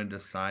of wanted to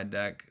side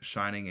deck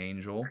Shining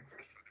Angel.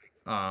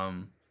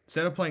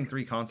 Instead of playing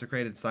 3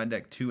 consecrated, side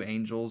deck 2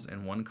 angels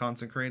and 1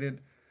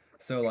 consecrated.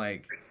 So,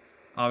 like,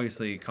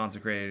 obviously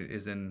consecrated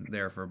is in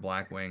there for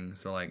Blackwing.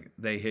 So, like,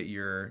 they hit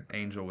your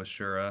angel with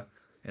Shura,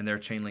 and they're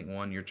chainlink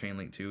 1, you're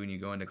chainlink 2, and you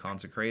go into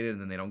consecrated,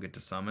 and then they don't get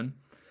to summon.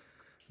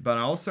 But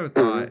I also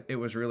thought it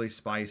was really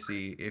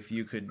spicy if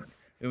you could,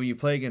 when you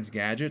play against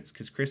gadgets,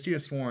 because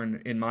Christia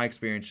Sworn, in my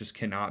experience, just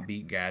cannot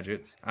beat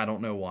gadgets. I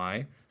don't know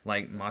why.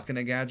 Like,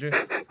 Machina gadget.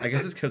 I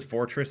guess it's because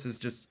Fortress is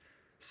just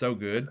so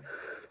good.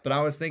 But I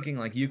was thinking,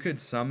 like, you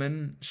could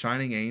summon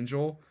Shining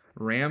Angel,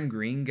 ram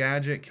green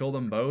gadget, kill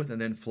them both,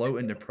 and then float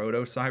into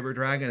Proto Cyber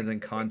Dragon, and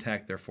then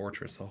contact their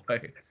Fortress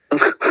away.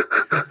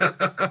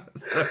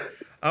 So,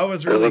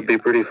 that would be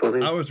pretty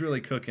funny. I was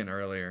really cooking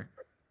earlier.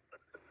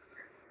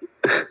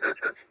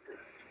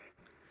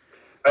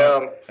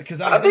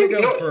 Because I was going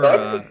to go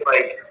for...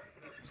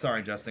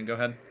 Sorry, Justin, go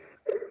ahead.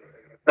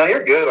 No,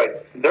 you're good.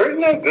 Like, there's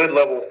no good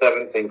level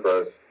 7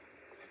 synchros.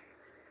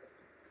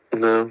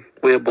 No,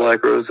 we have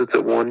Black Rose. It's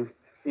at 1.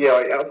 Yeah,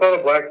 like, outside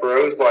of Black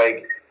Rose,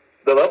 like,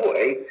 the level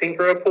 8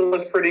 synchro pool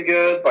is pretty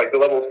good. Like, the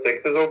level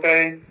 6 is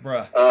okay.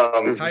 Bruh.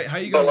 How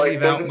you going to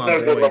leave out my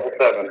boy?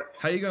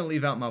 How you going to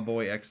leave out my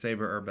boy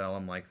X-Saber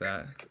Urbellum like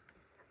that?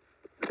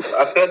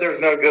 I said there's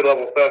no good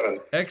level 7s.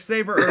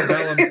 X-Saber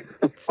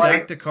Urbellum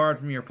stacked a card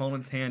from your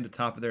opponent's hand to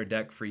top of their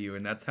deck for you,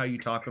 and that's how you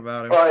talk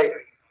about him? Like,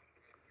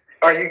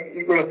 are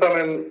you going to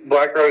summon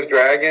Black Rose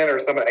Dragon or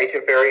summon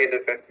Ancient Fairy in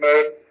defense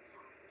mode?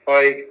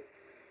 Like,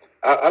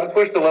 I just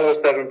wish the level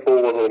 7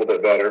 pool was a little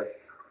bit better.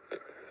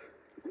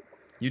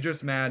 You're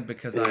just mad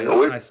because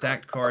I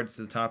stacked cards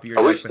to the top of your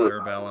deck with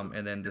Urbellum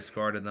and then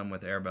discarded them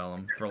with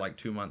Airbellum for like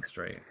 2 months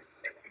straight.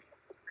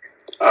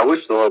 I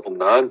wish the level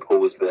 9 pool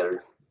was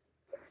better.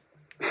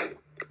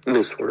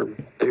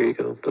 Mistworm. There you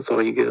go. That's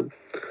all you get.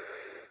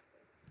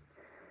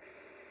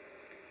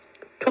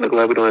 Kind of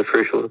glad we don't have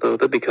Trishula, though.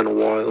 That'd be kind of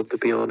wild, to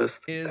be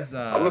honest.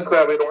 I'm just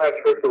glad we don't have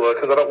Trishula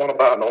because I don't want to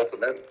buy an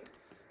ultimate.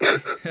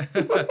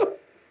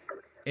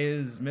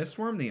 Is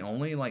Mistworm the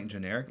only like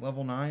generic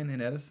level 9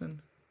 in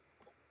Edison?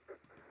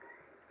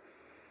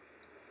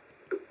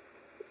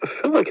 I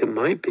feel like it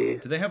might be.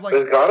 Do they have like...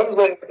 Is Gotham's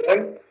like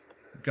 10?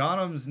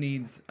 Gotham's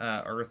needs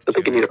Earth I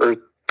think you need Earth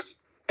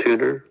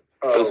Tuner.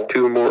 Those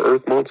 2 or more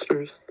Earth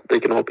monsters. They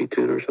can all be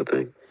tuners, I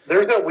think.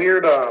 There's that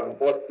weird,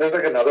 there's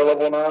like another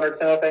level 9 or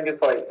 10, I think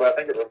it's like, but I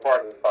think it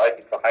requires a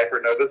Psychic, the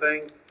Hypernova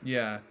thing.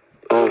 Yeah.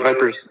 Oh,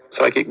 Hyper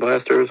Psychic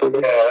Blaster or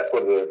something? Yeah, that's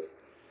what it is.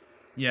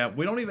 Yeah,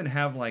 we don't even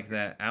have like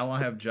that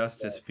Ally of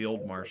Justice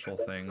Field Marshal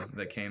thing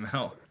that came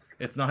out.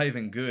 It's not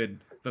even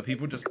good, but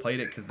people just played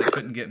it because they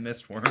couldn't get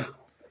Mistworm.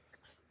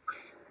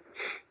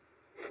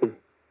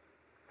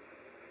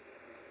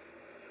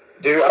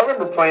 Dude, I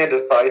remember playing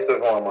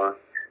Decisive Armor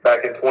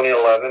back in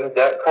 2011.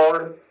 That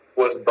card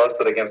was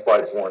busted against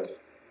Lightsworns.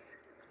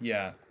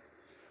 Yeah.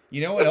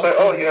 You know what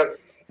else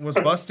was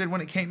busted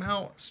when it came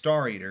out?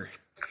 Star Eater.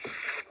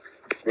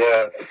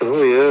 Yeah.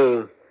 Oh,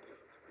 yeah.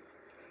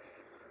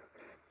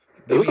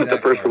 It was like the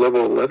first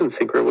level 11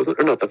 synchro, wasn't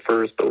it? Or not the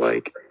first, but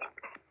like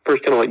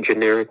first kind of like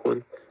generic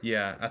one.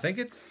 Yeah, I think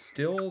it's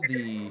still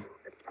the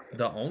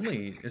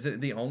only. Is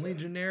it the only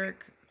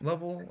generic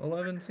level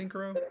 11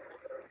 synchro?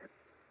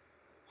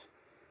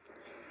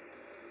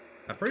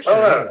 I'm pretty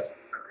sure it is.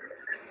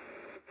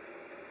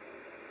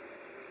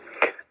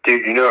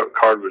 Dude, you know what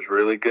card was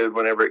really good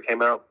whenever it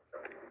came out?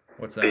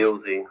 What's that?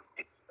 Beelzy.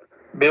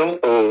 Bills?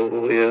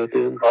 Oh, yeah,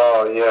 dude.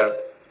 Oh, yes.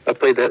 I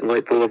played that in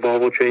like the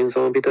Lavalvo Chain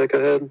Zombie deck I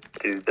had.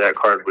 Dude, that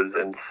card was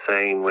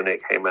insane when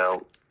it came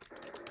out.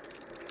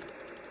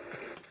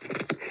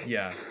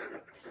 Yeah.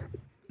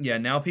 Yeah,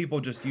 now people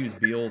just use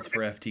Beals for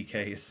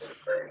FTKs.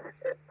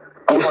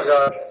 Oh my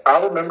gosh.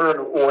 I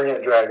remember when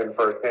Orient Dragon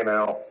first came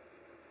out.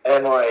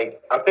 And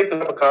like, I picked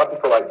up a copy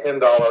for like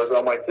 $10. And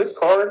I'm like, this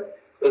card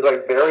is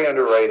like very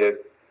underrated.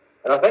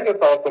 And I think I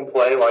saw some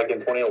play like in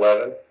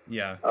 2011.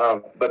 Yeah.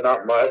 But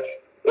not much.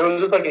 It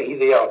was just like an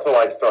easy out to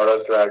like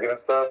Stardust Dragon and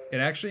stuff. It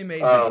actually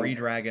made the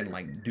Re-Dragon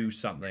like do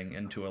something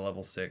into a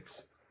level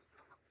 6.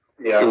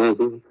 Yeah.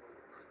 Mm-hmm.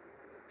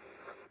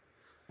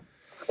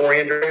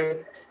 Orient Dragon.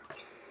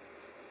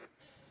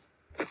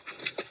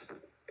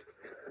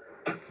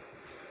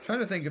 Trying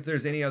to think if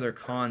there's any other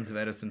cons of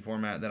Edison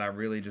format that I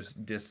really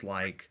just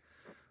dislike.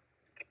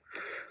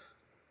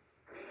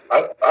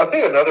 I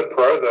think another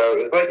pro though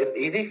is like it's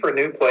easy for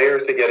new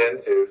players to get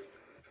into.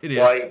 It is.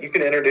 Like you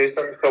can introduce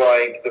them to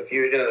like the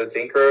fusion and the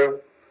synchro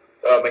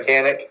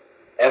mechanic,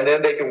 and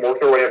then they can work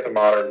their way up to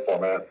modern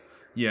format.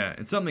 Yeah,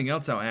 and something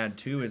else I'll add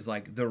too is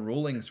like the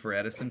rulings for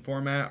Edison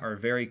format are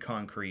very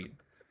concrete,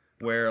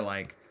 where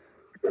like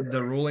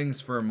the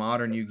rulings for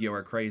modern Yu-Gi-Oh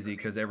are crazy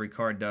because every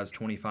card does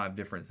 25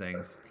 different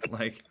things.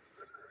 Like,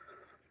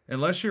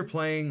 unless you're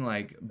playing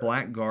like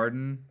Black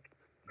Garden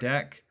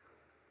deck,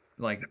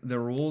 like the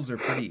rules are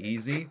pretty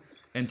easy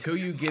until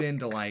you get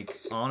into like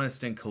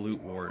Honest and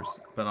Colute Wars.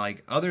 But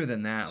like other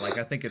than that, like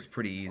I think it's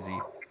pretty easy.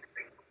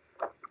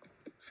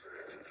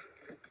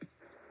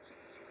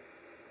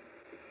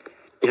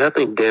 Yeah, I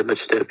think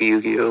Damage Step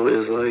Yu-Gi-Oh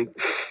is like...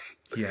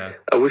 Yeah.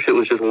 I wish it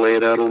was just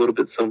laid out a little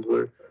bit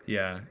simpler.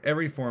 Yeah,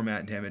 every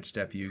format Damage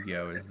Step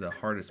Yu-Gi-Oh is the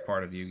hardest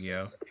part of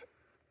Yu-Gi-Oh.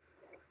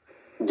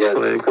 Yeah,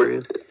 I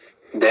agree.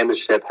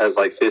 Damage Step has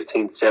like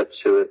 15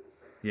 steps to it.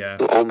 Yeah.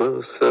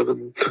 Almost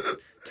 7.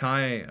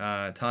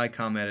 Ty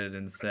commented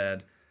and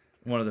said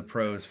one of the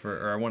pros for,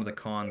 or one of the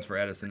cons for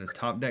Edison is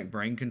top deck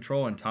brain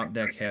control and top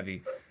deck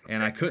heavy,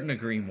 and I couldn't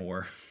agree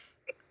more.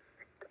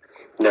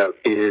 No.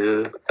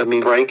 Yeah. I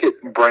mean,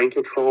 brain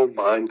control,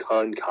 Mind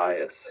Con,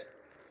 Caius.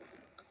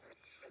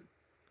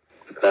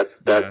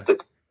 That's the...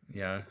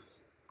 Yeah.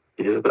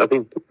 Yeah, I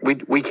mean,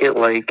 we can't,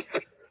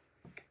 like,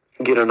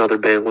 get another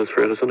ban list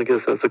for Edison. I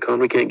guess that's a con.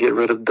 We can't get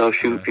rid of Dust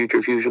Shoot,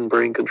 Future Fusion,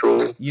 Brain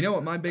Control. You know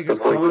what my biggest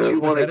Stuff like con that.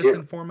 with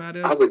Edison format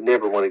is? I would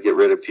never want to get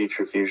rid of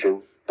Future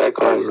Fusion. That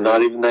card is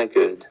not even that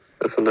good.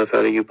 That's enough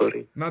out of you,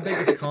 buddy. My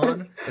biggest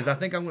con is I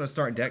think I'm going to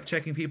start deck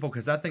checking people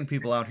because I think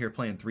people out here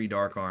playing 3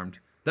 Dark Armed.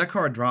 That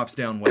card drops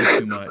down way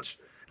too much.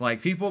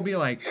 Like, people be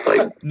like,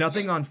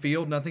 nothing on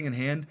field, nothing in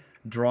hand,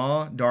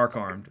 draw Dark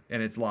Armed,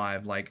 and it's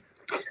live. Like,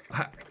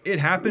 it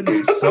happens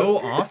so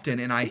often,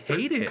 and I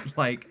hate it.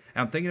 Like,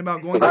 I'm thinking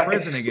about going to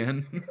prison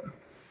again.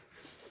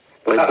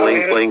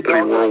 Playing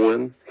 3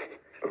 Whirlwind.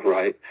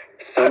 Right.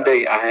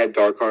 Sunday, I had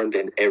Dark Armed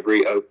in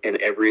every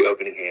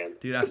opening hand.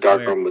 Dude, I the Dark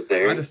swear, Arm was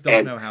there. I just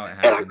don't know how it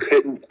And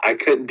happened. I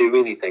couldn't do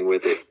anything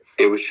with it.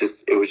 It was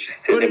just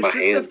sitting But in my it's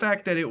just hand. the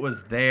fact that it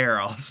was there,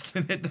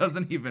 Austin. It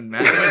doesn't even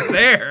matter. It was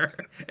there.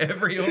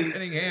 Every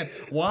opening hand.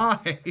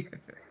 Why?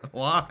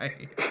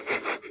 Why?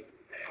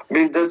 I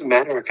mean, it doesn't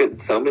matter. I couldn't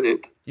summon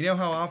it. You know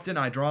how often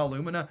I draw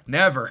Lumina?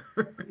 Never.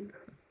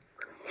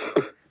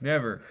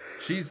 Never.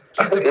 She's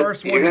the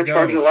first one to go. You got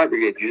charge of go. the light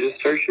brigade. You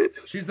just search it.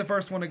 She's the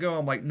first one to go.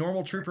 I'm like,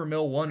 normal trooper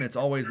mill 1, it's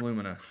always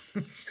Lumina.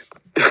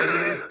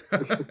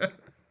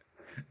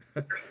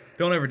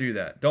 Don't ever do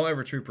that. Don't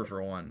ever trooper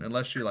for 1.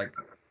 Unless you're like,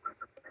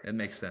 it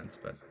makes sense,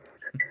 but.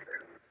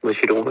 Unless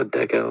you don't want to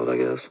deck out, I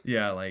guess.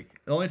 Yeah, like,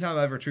 the only time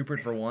I ever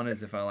troopered for 1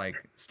 is if I, like,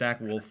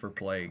 stack Wolf for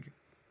Plague.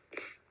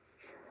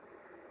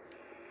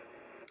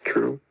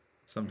 True.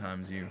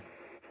 Sometimes you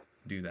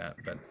do that,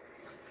 but.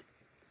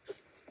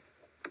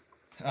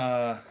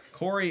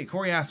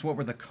 Corey asked what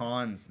were the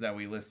cons that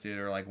we listed,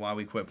 or like why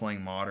we quit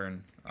playing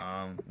Modern,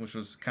 which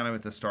was kind of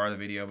at the start of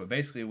the video. But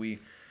basically, we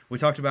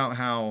talked about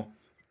how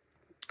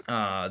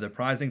the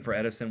prizing for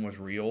Edison was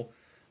real.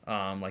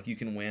 Like you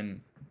can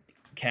win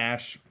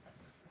cash,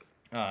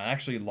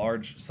 actually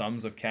large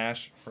sums of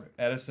cash for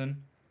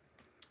Edison,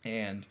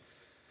 and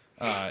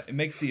it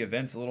makes the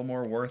events a little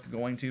more worth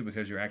going to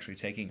because you're actually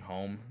taking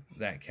home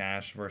that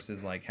cash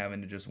versus like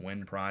having to just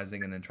win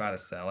prizing and then try to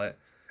sell it.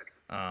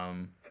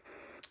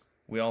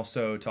 We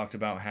also talked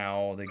about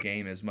how the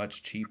game is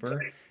much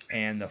cheaper,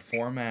 and the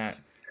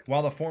format,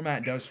 while the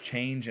format does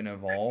change and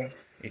evolve,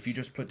 if you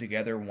just put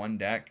together one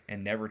deck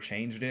and never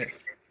changed it,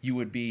 you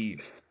would be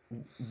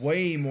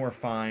way more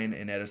fine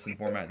in Edison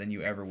format than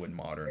you ever would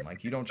Modern.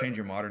 Like, you don't change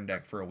your Modern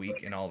deck for a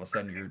week, and all of a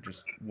sudden you're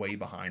just way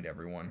behind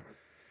everyone.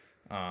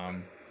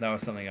 That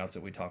was something else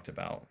that we talked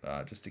about,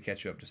 just to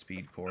catch you up to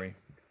speed, Corey.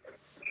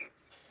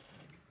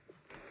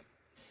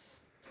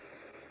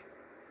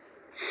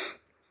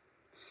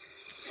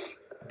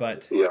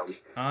 But yeah,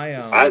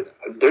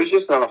 there's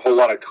just not a whole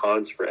lot of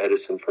cons for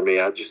Edison for me.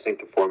 I just think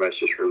the format's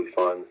just really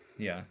fun.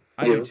 Yeah,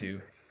 I do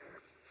too.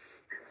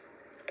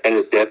 And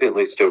it's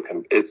definitely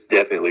it's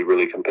definitely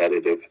really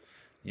competitive.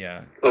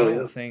 Yeah, I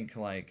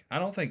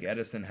don't think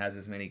Edison has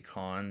as many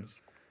cons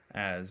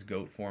as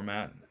GOAT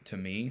format to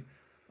me.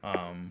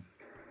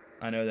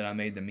 I know that I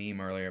made the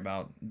meme earlier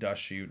about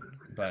Dust Shoot,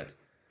 but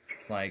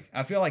like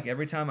I feel like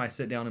every time I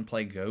sit down and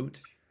play GOAT,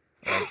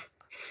 like,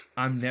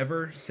 I'm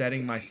never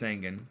setting my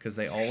Sangan because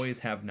they always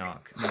have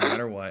knock no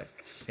matter what,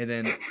 and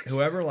then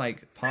whoever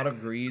like Pot of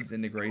Greeds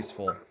into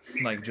Graceful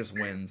like just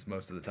wins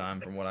most of the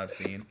time from what I've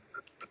seen.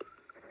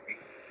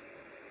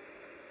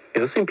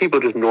 Yeah, I've seen people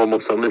just normal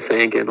summon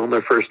Sangan on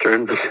their first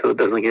turn, but so it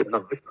doesn't get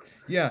knocked.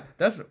 Yeah,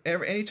 that's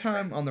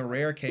anytime on the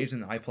rare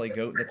occasion that I play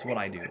GOAT, that's what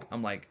I do.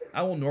 I'm like,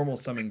 I will normal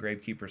summon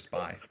Gravekeeper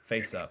Spy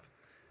face up,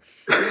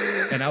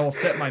 and I will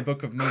set my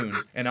Book of Moon,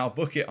 and I'll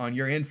book it on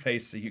your end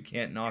face so you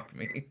can't knock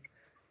me.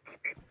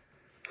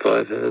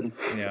 5-head.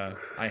 Yeah,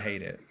 I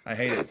hate it. I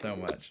hate it so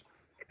much.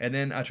 And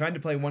then I tried to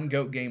play one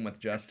GOAT game with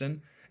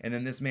Justin, and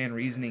then this man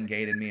reasoning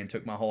gated me and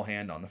took my whole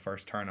hand on the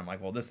first turn. I'm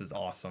like, well, this is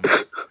awesome.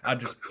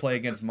 I'd just play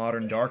against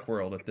Modern Dark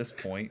World at this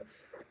point.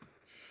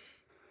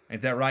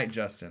 Ain't that right,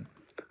 Justin?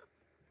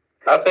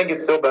 I think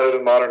it's still better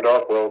than Modern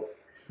Dark World.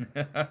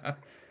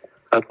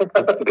 I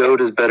think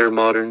GOAT is better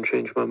Modern.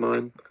 Changed my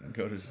mind.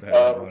 GOAT is better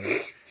Modern.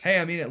 Hey,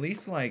 I mean, at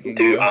least like in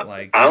Dude, GOAT,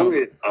 like I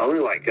only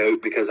like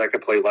GOAT because I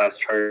could play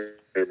last turn.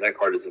 That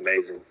card is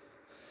amazing.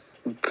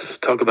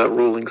 Talk about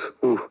rulings.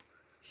 Ooh.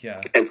 Yeah.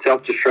 And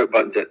self-destruct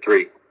buttons at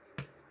 3.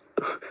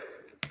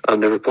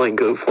 I'm never playing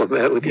GOAT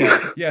format with you.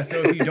 Yeah,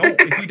 so if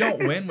you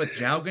don't win with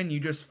Jowgen,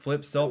 you just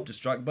flip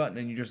self-destruct button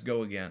and you just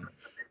go again.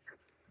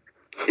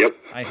 Yep.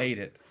 I hate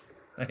it.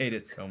 I hate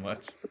it so much.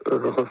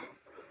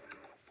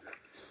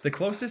 The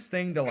closest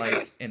thing to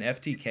like an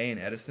FTK and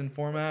Edison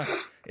format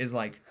is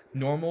like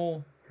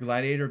normal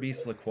Gladiator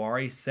Beast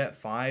Laquari set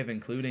 5,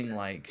 including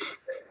like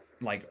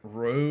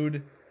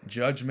Road,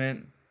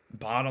 Judgment,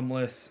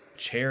 Bottomless,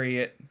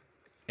 Chariot,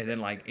 and then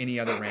like any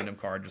other random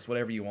card, just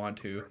whatever you want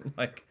to.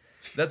 Like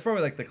that's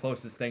probably like the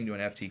closest thing to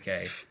an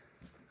FTK.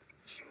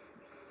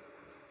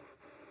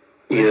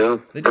 Yeah, or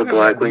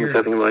Blackwings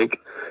having like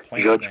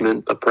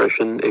Judgment, thing.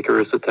 Oppression,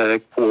 Icarus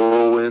Attack,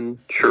 Whirlwind,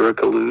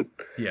 Shurikalut.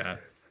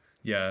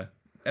 Yeah.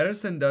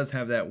 Edison does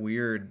have that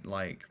weird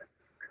like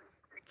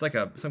it's like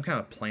some kind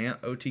of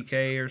plant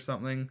OTK or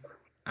something.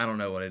 I don't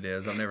know what it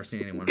is. I've never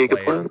seen anyone play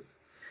it.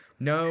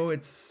 No,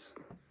 it's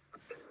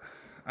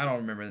I don't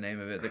remember the name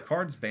of it. The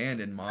card's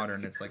banned in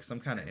Modern. It's like some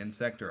kind of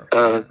insect or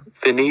a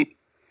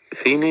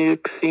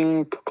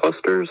Phoenixing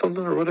cluster or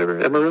something or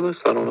whatever.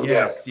 Amaryllis? I don't know.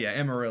 Yes, yeah,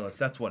 Amaryllis.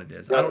 That's what it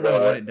is. I don't know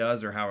what it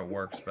does or how it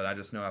works, but I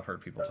just know I've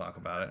heard people talk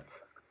about it.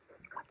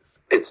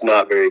 It's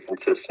not very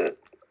consistent.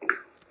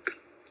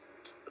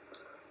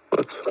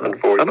 That's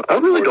unfortunate. I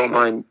really don't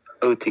mind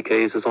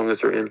OTKs as long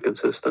as they're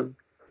inconsistent.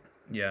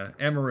 Yeah,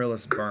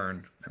 Amaryllis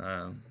Burn.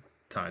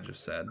 Ty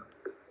just said.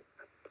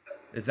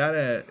 Is that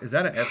a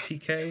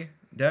FTK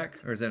deck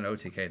or is that an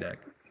OTK deck?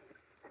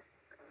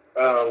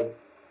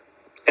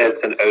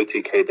 It's an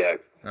OTK deck,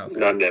 Okay.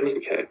 not an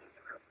FTK.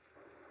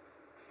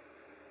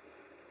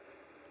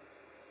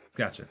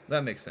 Gotcha.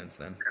 That makes sense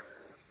then.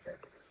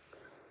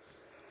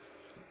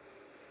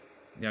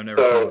 Yeah, I've never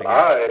So, seen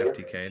it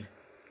get FTK'd.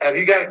 Have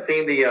you guys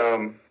seen the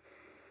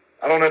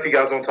I don't know if you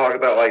guys want to talk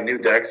about like new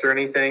decks or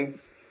anything,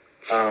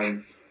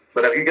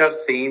 but have you guys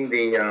seen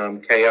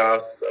the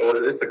Chaos? Or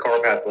it's the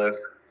Card Path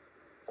list.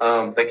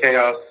 The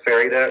Chaos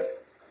Fairy deck.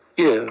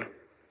 Yeah.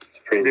 It's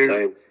pretty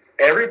insane.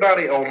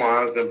 Everybody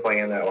online has been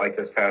playing that like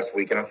this past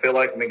week, and I feel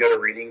like when we go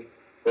to reading,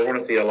 we're going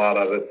to see a lot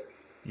of it.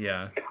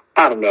 Yeah.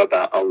 I don't know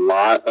about a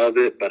lot of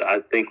it, but I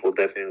think we'll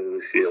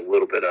definitely see a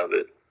little bit of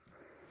it.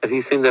 Have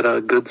you seen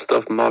that good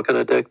stuff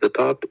Machina deck that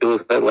topped? It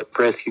was that like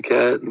Rescue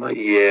Cat and like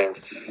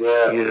Yes.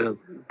 yeah,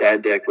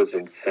 That deck was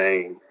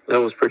insane. that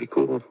was pretty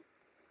cool.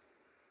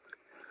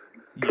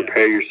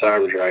 Prepare your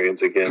Cyber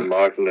Dragons again.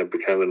 Machina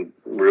becoming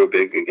real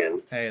big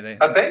again. Hey,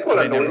 I think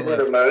what annoys me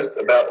the most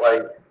about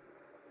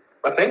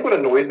what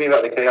annoys me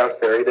about the Chaos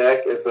Fairy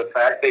deck is the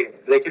fact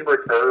they can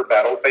recur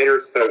Battle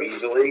Faders so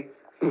easily,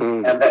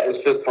 and that it's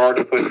just hard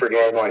to push for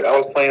game. Like I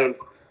was playing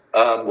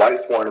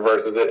Lightsworn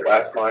versus it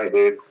last night,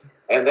 dude,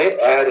 and they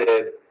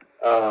added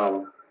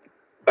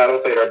Battle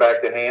Fader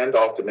back to hand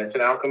off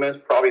Dimension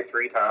Alchemist probably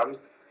 3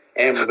 times,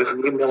 and with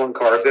me milling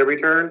cards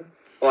every turn,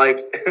 like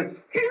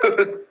it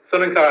was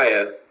Sun and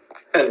Caius,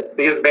 and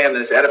biggest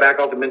banished, added back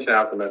off Dimension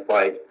Alchemist,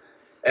 like.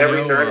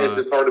 Every turn, it's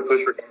just hard to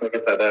push for game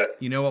against that deck.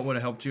 You know what would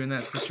have helped you in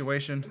that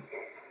situation?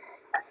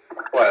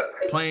 What?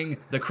 Playing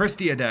the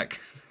Christia deck.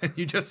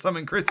 You just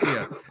summon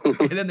Christia.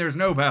 And then there's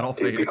no Battle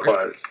Dude, be Fader.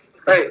 quiet.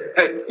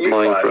 Hey, you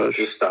Mind quiet. Crush.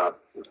 Just stop.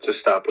 Just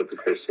stop with the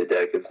Christie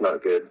deck. It's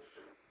not good.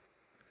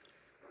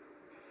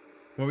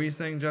 What were you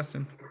saying,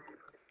 Justin?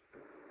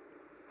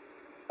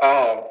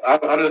 Oh,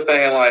 I'm just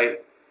saying,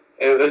 like,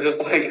 it was just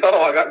like,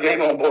 oh, I got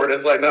game on board.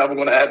 It's like, no, I'm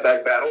going to add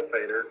back Battle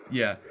Fader.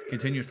 Yeah,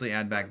 continuously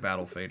add back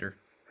Battle Fader.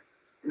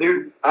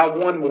 Dude, I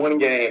won one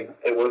game.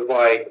 It was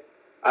like,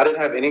 I didn't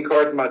have any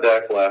cards in my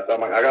deck left.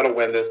 I'm like, I got to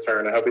win this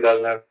turn. I hope he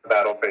doesn't have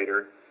Battle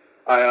Fader.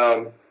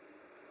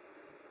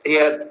 He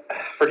had, I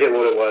forget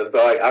what it was,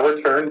 but like, I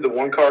returned the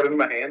one card in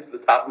my hand to the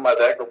top of my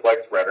deck,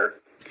 Reflex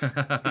Spreader.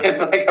 And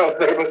like, I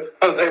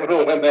was able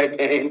to win that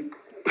game.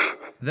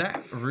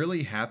 That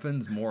really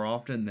happens more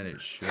often than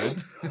it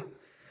should.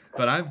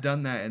 But I've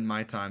done that in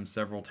my time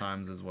several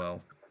times as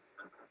well.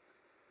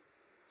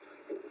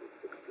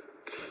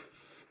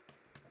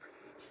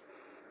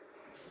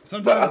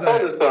 But Sometimes I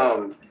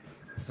saw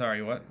this,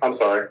 Sorry, what? I'm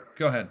sorry.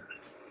 Go ahead.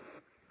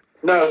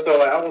 No, so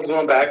like, I was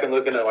going back and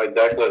looking at like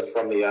deck lists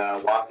from the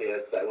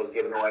Lasius that was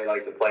giving away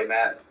like the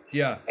playmat.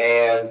 Yeah.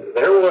 And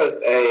there was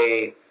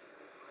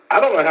I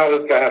don't know how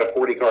this guy had a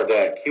 40 card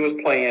deck. He was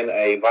playing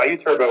a Value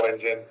Turbo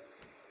Engine.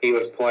 He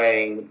was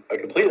playing a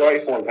complete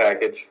Lightsworn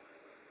package.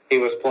 He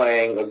was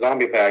playing a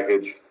Zombie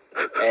package.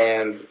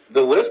 And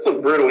the list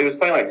was brutal. He was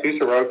playing like 2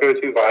 Sirocco,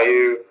 2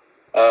 Value,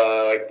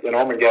 like an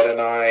Armageddon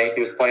Eye.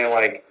 He was playing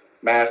like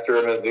Master,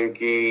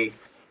 Mizuki,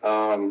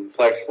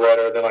 Plex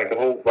Spreader, then like the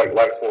whole like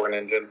Lightsworn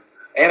engine.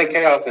 And a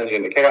Chaos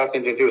engine. The Chaos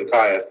engine too with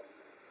Caius.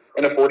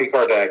 In a 40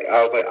 card deck.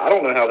 I was like, I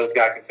don't know how this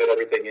guy can fit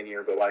everything in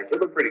here, but like it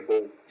looked pretty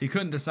cool. He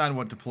couldn't decide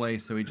what to play,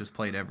 so he just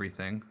played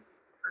everything.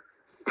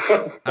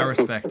 I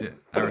respect it.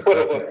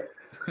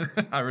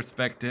 I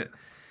respect it.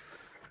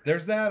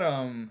 There's that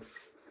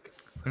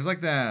there's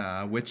like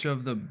that Witch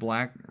of the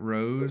Black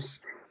Rose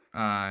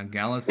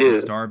Gallus the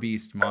Star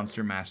Beast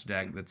Monster Mash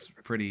deck that's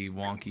pretty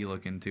wonky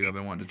looking too. I've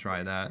been wanting to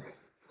try that.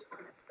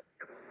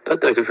 That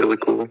deck is really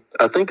cool.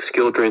 I think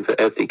Skill Drain's an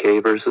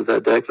FTK versus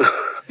that deck.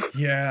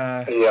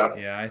 Yeah,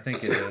 I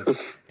think it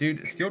is.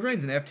 Dude, Skill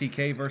Drain's an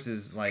FTK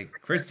versus like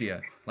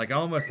Christia. Like I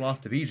almost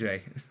lost to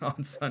BJ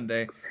on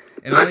Sunday.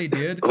 And all he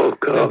did,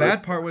 the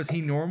bad part was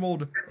he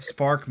normaled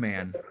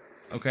Sparkman.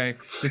 Okay?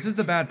 This is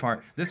the bad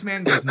part. This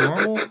man goes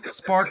normal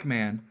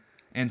Sparkman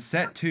and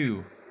set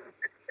 2.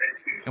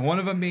 And one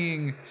of them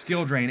being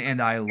Skill Drain, and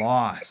I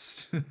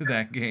lost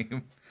that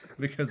game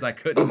because I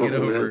couldn't get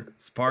over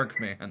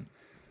Sparkman.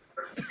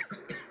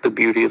 The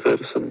beauty of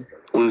Edison,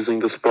 losing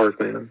to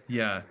Sparkman.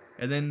 Yeah,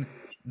 and then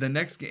the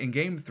next in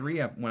game 3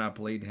 when I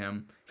played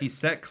him, he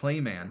set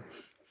Clayman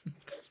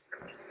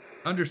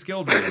under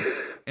Skill Drain,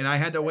 and I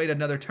had to wait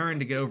another turn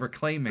to get over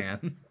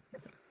Clayman.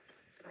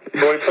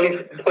 Boy, please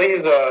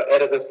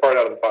edit this part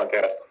out of the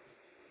podcast.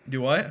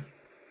 Do what?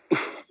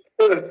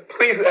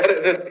 Please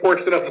edit this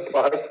portion of the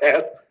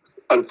podcast.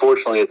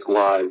 Unfortunately, it's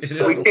live.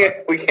 So. We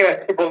can't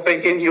have people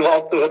thinking you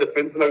lost to a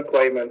defense no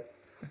Clayman.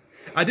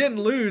 I didn't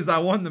lose. I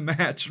won the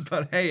match,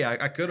 but hey,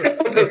 I could have.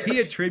 If he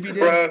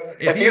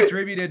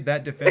attributed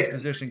that defense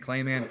position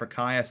Clayman for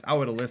Caius, I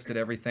would have listed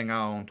everything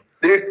I owned.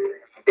 Dude,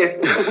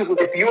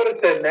 if you would have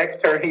said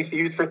next turn he's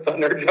used for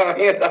Thunder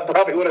Giants, I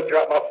probably would have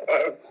dropped my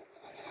phone.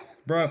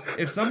 Bro,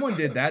 if someone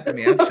did that to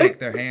me, I'd shake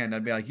their hand.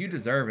 I'd be like, "You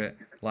deserve it."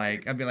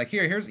 Like, I'd be like,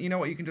 "Here's, you know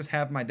what? You can just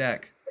have my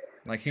deck.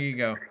 Like, here you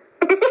go.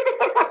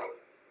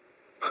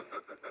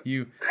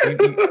 You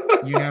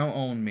now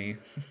own me."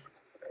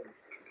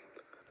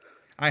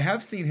 I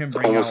have seen him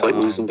bring almost out like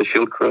losing to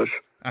Shield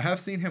Crush. I have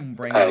seen him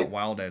bring out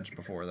Wild Edge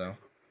before, though.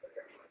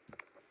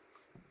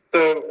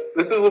 So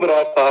this is a little bit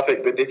off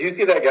topic, but did you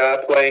see that guy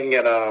playing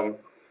in the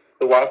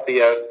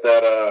YCS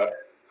that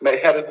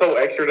had his whole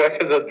extra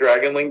deck as a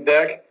Dragon Link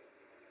deck?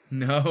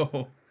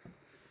 No.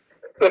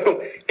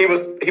 So he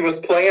was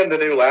playing the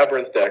new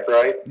Labyrinth deck,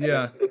 right?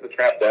 Yeah. It's the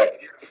trap deck,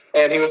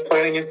 and he was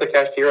playing against the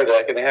Kashtira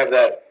deck, and they have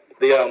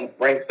the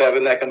rank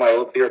 7 that can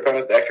look to your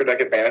opponent's extra deck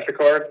and banish a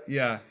card.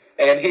 Yeah.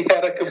 And he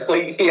had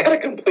a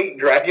complete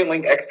Dragon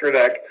Link extra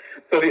deck.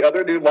 So the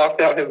other dude locked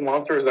out his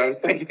monster zones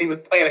thinking he was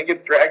playing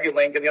against Dragon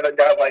Link, and the other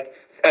guy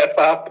set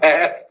 5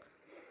 pass.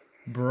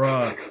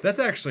 Bruh, that's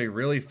actually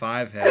really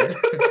 5-head.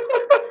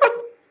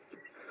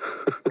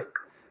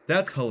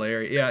 That's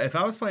hilarious. Yeah, if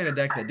I was playing a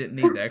deck that didn't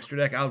need the extra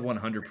deck, I would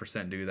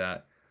 100% do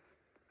that.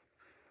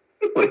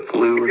 Like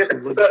flu or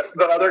something.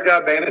 The other guy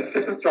banished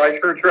his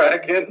Striker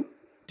Dragon.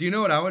 Do you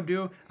know what I would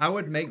do? I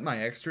would make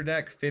my extra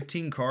deck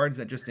 15 cards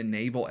that just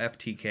enable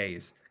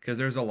FTKs, because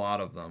there's a lot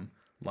of them.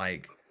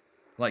 Like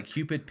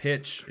Cupid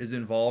Pitch is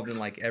involved in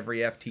every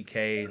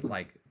FTK,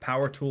 like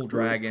Power Tool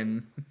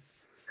Dragon.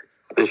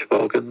 Fish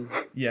Falcon.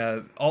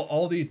 Yeah,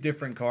 all these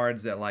different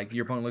cards that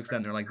your opponent looks at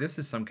and they're like, this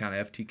is some kind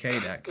of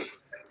FTK deck.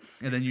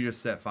 And then you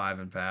just set 5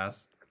 and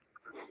pass.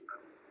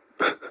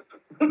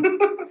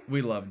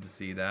 We love to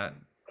see that.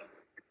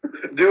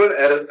 Do an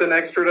Edison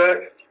extra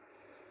deck.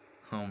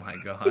 Oh my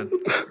god.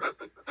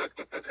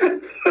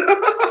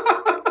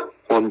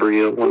 One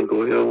Brio, one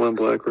Goyo, one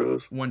Black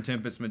Rose. One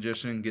Tempest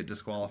Magician, get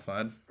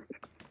disqualified.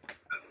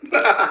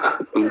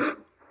 Oof.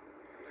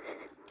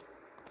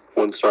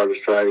 One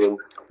Stardust Dragon,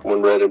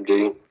 one Red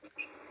MD.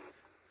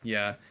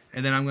 Yeah,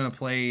 and then I'm going to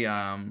play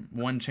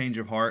one Change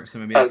of Heart, so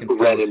maybe I That's can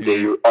Red steal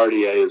MD. Your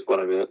RDA is what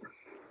I meant.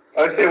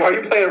 I was saying, why are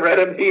you playing Red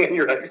MD in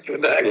your extra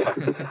deck? Yeah.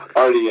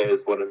 RDA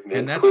is what I meant.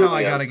 And that's Clearly, how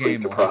I got I'm a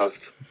game sleep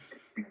lost.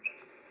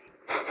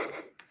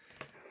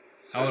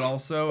 I would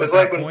also, at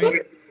that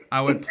point,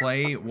 I would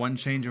play one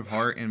Change of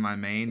Heart in my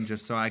main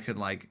just so I could,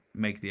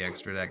 make the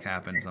extra deck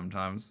happen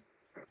sometimes.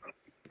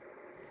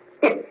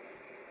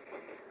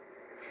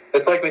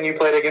 It's like when you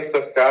played against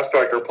the Sky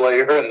Striker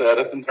player in the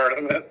Edison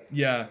tournament.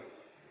 Yeah.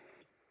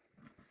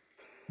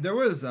 There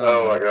was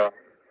Oh my god.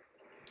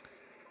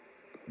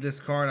 this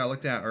card I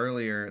looked at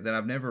earlier that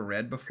I've never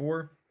read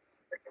before,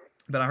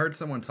 but I heard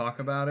someone talk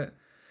about it.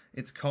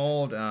 It's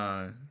called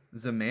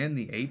Zaman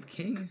the Ape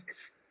King.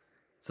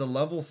 It's a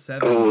level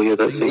 7. Oh, yeah,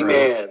 that's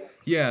Z-Man.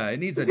 Yeah, it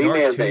needs a Z-Man,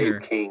 Dark the Tuner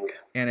Ape King.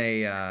 and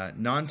a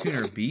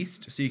non-tuner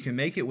Beast, so you can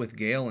make it with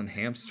Gale and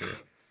Hamster.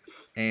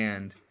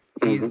 And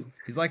he's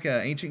like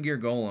an Ancient Gear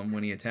Golem.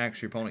 When he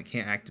attacks, your opponent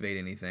can't activate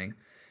anything.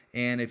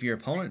 And if your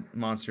opponent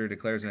monster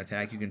declares an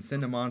attack, you can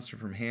send a monster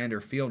from hand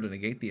or field to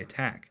negate the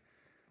attack.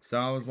 So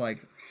I was like,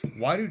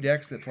 why do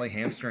decks that play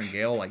Hamster and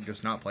Gale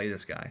just not play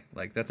this guy?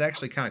 That's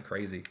actually kind of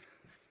crazy.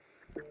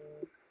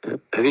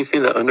 Have you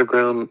seen the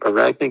Underground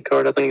Arachnid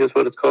card, I think is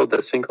what it's called, that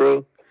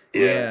Synchro?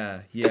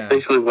 Yeah. It's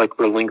basically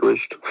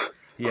relinquished.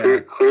 Yeah.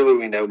 Clearly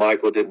we know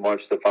Michael didn't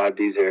watch the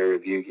 5Ds era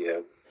of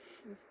Yu-Gi-Oh!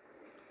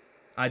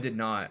 I did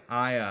not.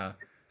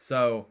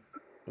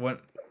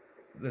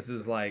 This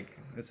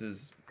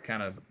is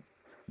kind of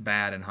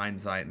bad in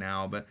hindsight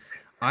now, but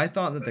I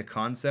thought that the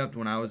concept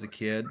when I was a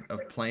kid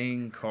of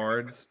playing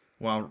cards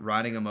while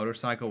riding a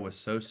motorcycle was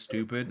so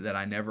stupid that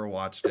I never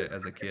watched it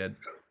as a kid.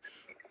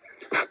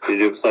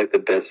 Dude, it was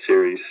the best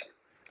series.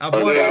 I've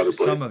watched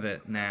some of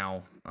it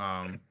now.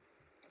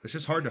 It's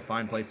just hard to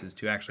find places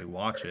to actually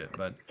watch it,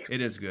 but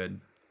it is good.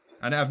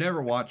 I've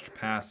never watched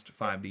past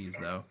 5Ds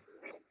though.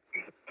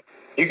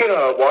 You can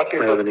watch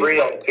it for free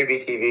on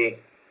 2BTV.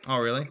 Oh,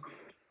 really?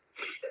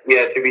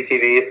 Yeah,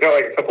 2BTV. It's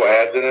got a couple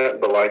ads in it,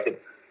 but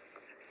it's...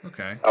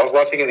 Okay. I was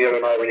watching it the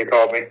other night when you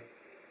called me. I'm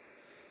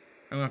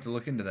gonna have to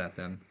look into that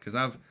then, because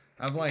I've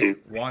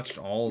watched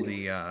all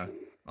the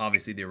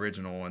obviously the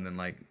original and then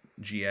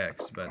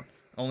GX, but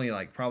only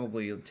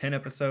probably 10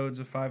 episodes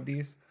of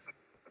 5Ds.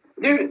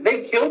 Dude,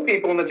 they kill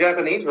people in the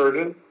Japanese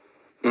version.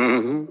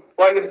 Mm-hmm.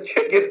 This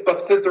chick gets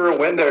busted through a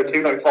window,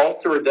 too,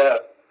 falls to her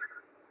death.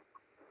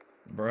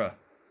 Bruh.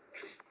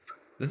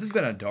 This has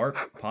been a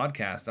dark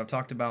podcast. I've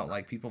talked about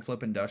people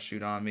flipping dust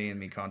shoot on me and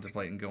me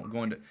contemplating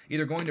going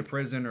to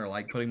prison or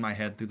putting my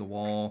head through the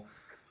wall,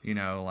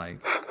 people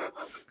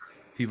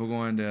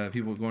going to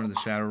the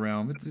shadow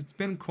realm. It's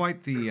been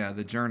quite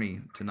the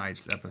journey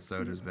tonight's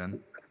episode has been.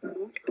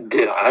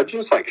 Did I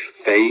just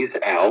phase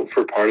out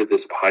for part of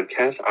this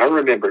podcast? I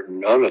remember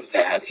none of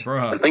that.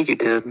 Bruh. I think you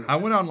did. I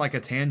went on a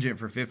tangent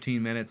for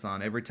 15 minutes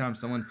on every time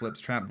someone flips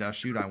trap dust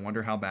shoot, I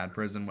wonder how bad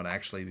prison would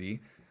actually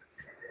be.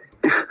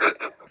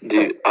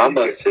 Dude, I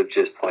must have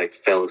just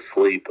fell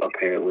asleep.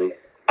 Apparently,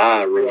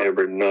 I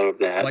remember none of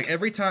that.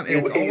 Every time,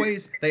 and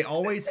they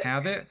always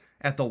have it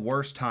at the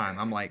worst time.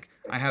 I'm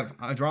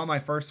I draw my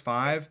first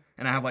 5,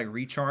 and I have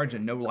recharge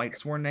and no light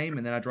sworn name,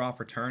 and then I draw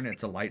for turn. And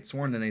it's a light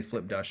sworn, then they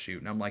flip dust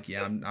shoot, and I'm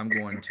yeah, I'm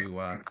going to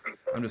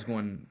I'm just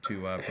going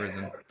to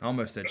prison. I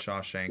almost said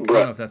Shawshank. I don't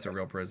know if that's a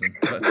real prison.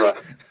 But. Bruh,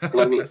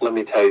 let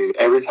me tell you.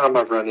 Every time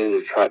I've run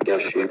into trap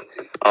dust shoot,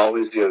 I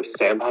always go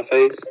standby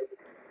phase.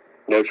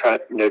 No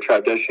trap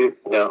dust shoot.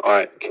 No, all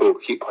right, cool.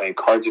 Keep playing.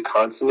 Cards of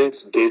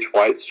Consonants, ditch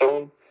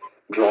Whitestone,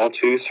 draw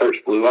 2,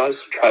 search blue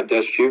eyes, trap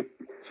dust shoot.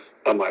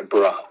 I'm like,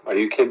 bruh, are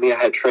you kidding me? I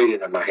had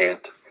trading in my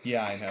hand.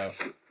 Yeah, I know.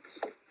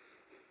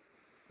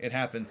 It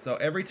happens. So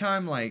every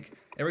time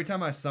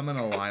I summon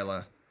a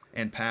Lila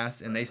and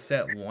pass, and they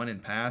set 1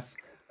 and pass,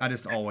 I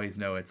just always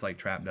know it's like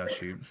trap dust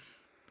shoot.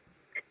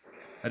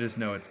 I just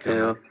know it's coming.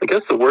 Yeah, I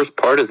guess the worst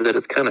part is that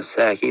it's kind of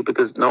sacky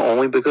because not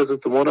only because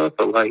it's a 1-up,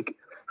 but like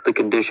the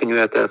condition you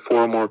have to have 4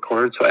 or more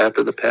cards. So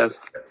after the pass,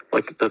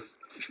 like the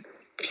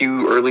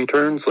few early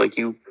turns, like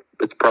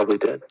it's probably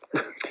dead.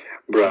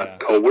 Bruh, Yeah.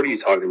 Cole, what are you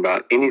talking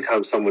about?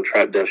 Anytime someone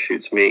trap dust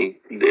shoots me,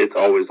 it's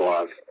always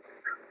live.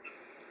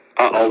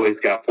 I always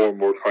got 4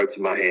 more cards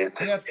in my hand.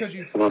 Yeah, it's because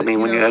you. Well, I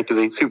mean, when know, you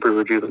activate Super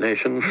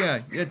Rejuvenation.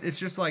 Yeah, it's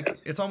just like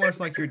it's almost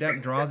like your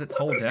deck draws its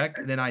whole deck,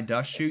 then I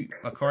dust shoot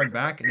a card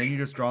back, and then you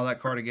just draw that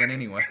card again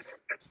anyway.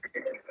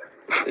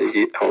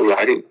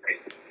 Alrighty.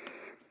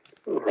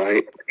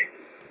 Right.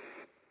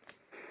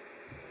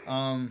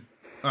 All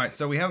right,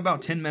 so we have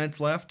about 10 minutes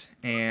left,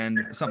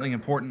 and something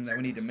important that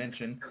we need to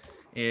mention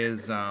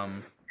is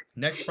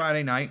next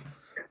Friday night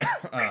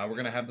we're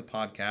gonna have the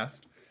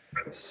podcast.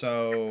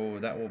 So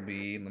that will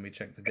be, let me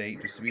check the date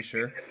just to be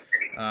sure.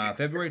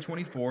 February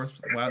 24th,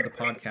 we'll have the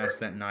podcast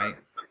that night.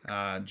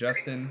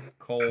 Justin,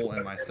 Cole,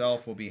 and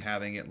myself will be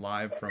having it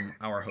live from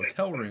our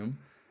hotel room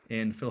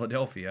in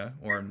Philadelphia,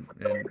 or in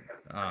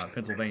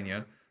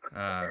Pennsylvania,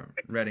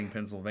 Reading,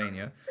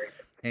 Pennsylvania.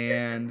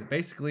 And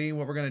basically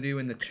what we're going to do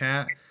in the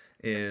chat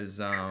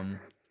is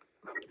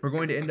we're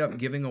going to end up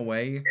giving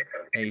away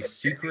a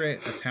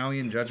secret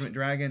Italian Judgment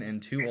Dragon and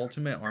 2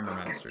 Ultimate Armor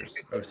Masters,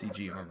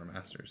 OCG Armor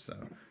Masters, so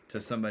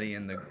to somebody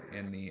in the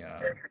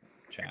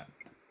chat.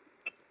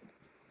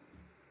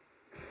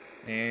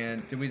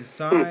 And did we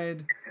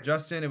decide,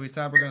 Justin, we're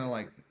going to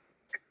like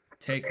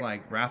take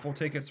like raffle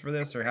tickets for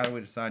this, or how do we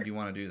decide you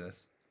want to do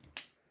this?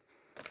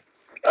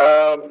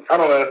 I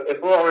don't know.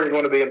 If we're already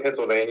going to be in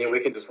Pennsylvania, we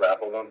can just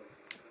raffle them.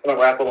 Not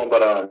raffle them,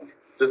 but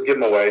just give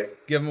them away.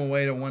 Give them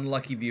away to 1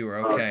 lucky viewer.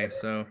 Okay,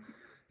 so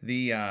the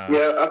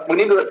yeah, we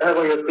need to have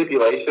like a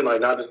stipulation,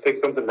 like not just pick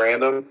something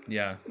random.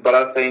 Yeah. But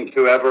I think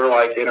whoever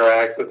like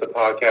interacts with the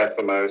podcast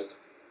the most.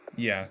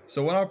 Yeah.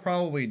 So what I'll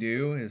probably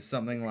do is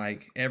something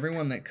like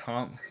everyone that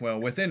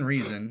within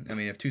reason. I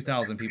mean, if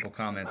 2,000 people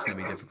comment, it's going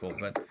to be difficult,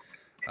 but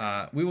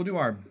we will do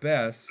our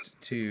best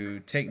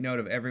to take note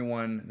of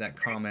everyone that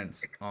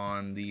comments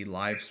on the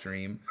live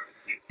stream,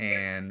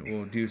 and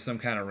we'll do some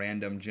kind of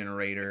random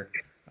generator.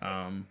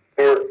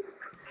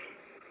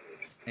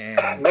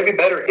 And maybe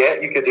better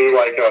yet, you could do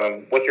like,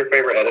 what's your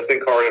favorite Edison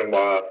card and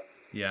why?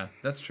 Yeah,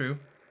 that's true.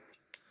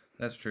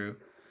 That's true.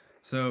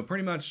 So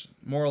pretty much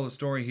moral of the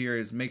story here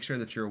is make sure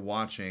that you're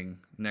watching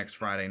next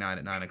Friday night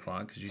at 9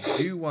 o'clock, because you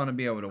do want to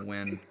be able to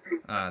win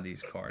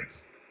these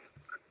cards.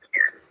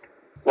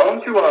 Why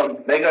don't you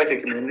make like a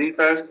community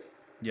post,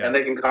 and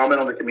they can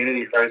comment on the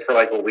community post for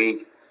like a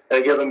week.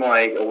 They give them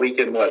like a week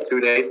and 2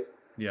 days?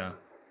 Yeah.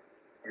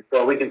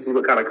 So we can see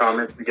what kind of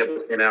comments we get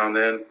between now and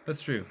then.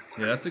 That's true.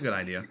 Yeah, that's a good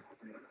idea.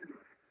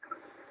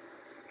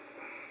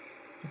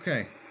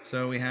 Okay,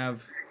 so we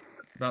have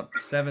about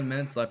 7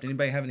 minutes left.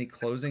 Anybody have any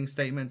closing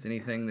statements?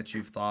 Anything that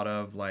you've thought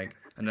of, like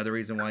another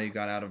reason why you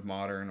got out of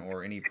Modern,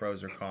 or any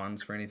pros or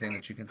cons for anything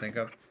that you can think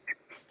of?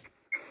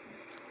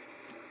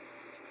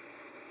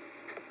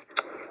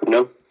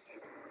 No.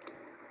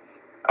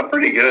 I'm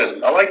pretty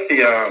good. I like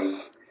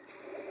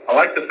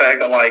the fact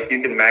that like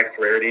you can max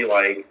rarity.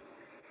 Like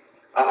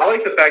I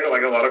like the fact that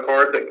like a lot of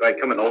cards that like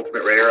come in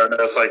ultimate rare. I know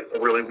that's like a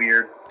really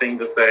weird thing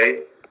to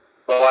say,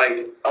 but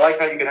like I like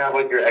how you can have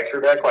like your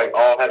extra deck like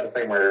all have the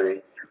same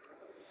rarity.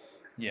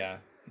 Yeah,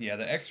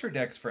 the extra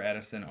decks for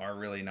Edison are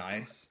really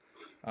nice.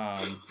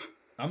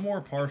 I'm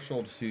more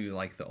partial to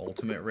like the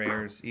ultimate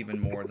rares, even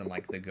more than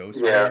like the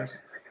ghost rares.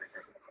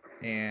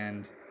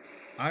 And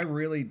I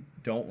really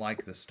don't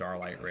like the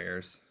Starlight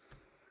rares.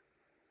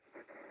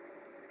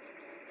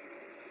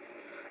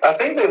 I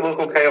think they look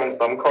okay on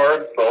some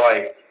cards, but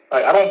like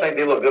I don't think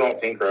they look good on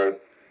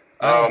synchros.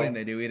 I don't think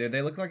they do either.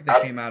 They look like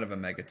they came out of a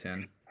Mega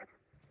 10.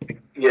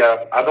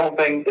 Yeah, I don't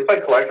think it's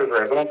like collector's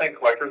rares. I don't think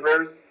collector's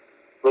rares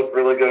look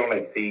really good on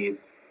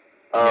XCs.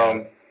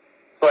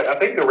 So like, I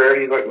think the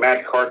rarities like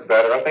match cards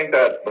better. I think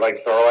that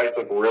like Starlights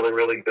look really,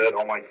 really good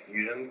on like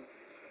fusions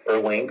or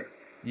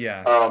links.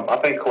 Yeah. I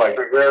think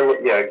collector's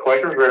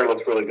rare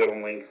looks really good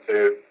on links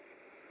too.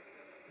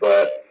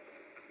 But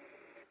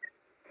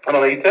I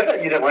don't know. You said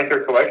that you didn't like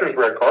your collector's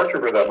rare card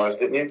trooper that much,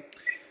 didn't you?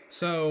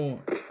 So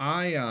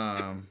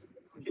I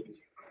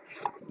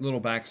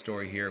little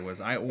backstory here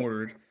was I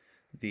ordered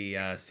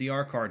the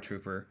CR card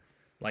trooper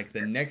like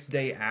the next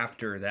day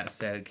after that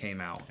set had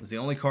came out. It was the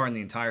only card in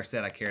the entire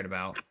set I cared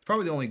about.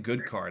 Probably the only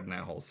good card in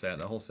that whole set.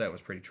 The whole set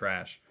was pretty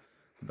trash.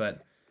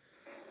 But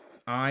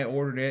I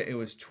ordered it. It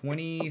was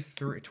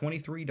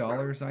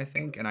 $23, I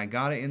think, and I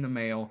got it in the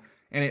mail.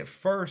 And at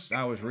first,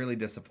 I was really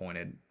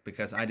disappointed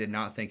because I did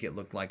not think it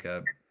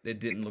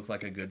didn't look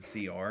like a good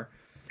CR.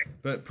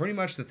 But pretty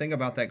much the thing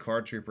about that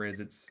card trooper is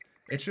it's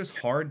just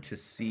hard to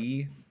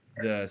see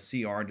the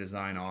CR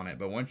design on it.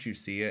 But once you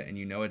see it and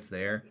you know it's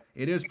there,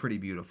 it is pretty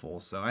beautiful.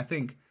 So I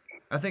think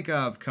I think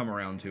I've come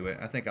around to it.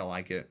 I think I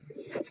like it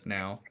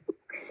now.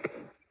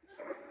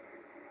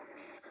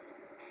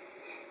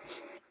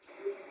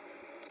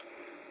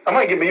 I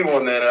might get me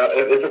one then.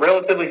 Is it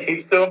relatively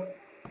cheap still?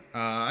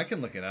 I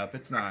can look it up.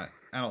 It's not.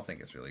 I don't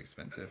think it's really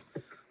expensive.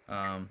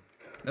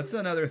 That's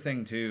another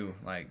thing too.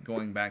 Like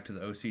going back to the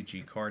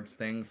OCG cards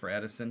thing for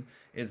Edison,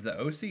 is the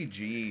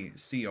OCG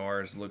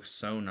CRs look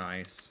so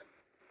nice.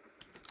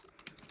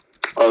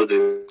 Oh,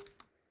 dude,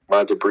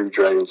 my debris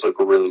dragons look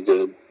really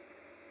good.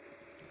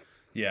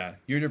 Yeah,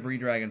 your debris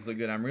dragons look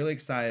good. I'm really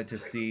excited to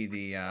see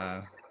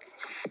the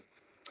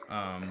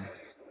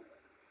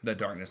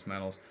darkness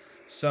metals.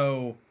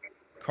 So,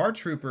 Card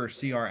Trooper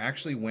CR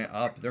actually went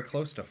up. They're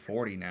close to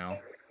 40 now.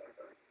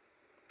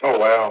 Oh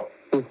wow.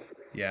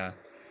 Yeah,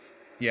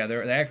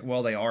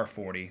 they are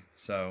 40.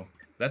 So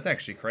that's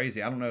actually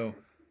crazy. I don't know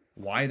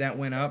why that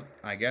went up.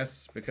 I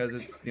guess because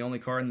it's the only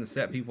card in the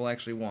set people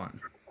actually want.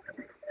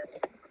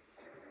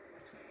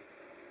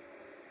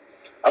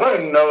 I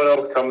don't even know what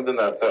else comes in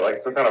that set, like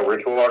some kind of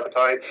ritual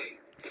archetype.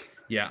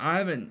 Yeah, I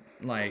haven't,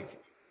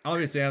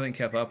 obviously I haven't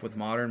kept up with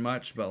Modern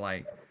much,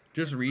 but,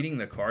 just reading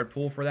the card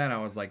pool for that, I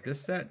was like,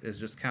 this set is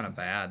just kind of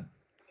bad.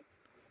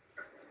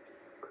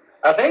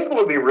 I think what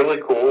would be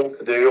really cool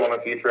to do on a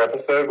future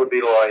episode would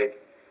be,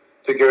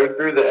 to go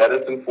through the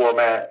Edison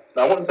format.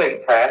 I wouldn't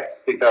say packs,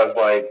 because,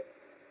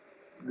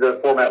 the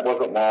format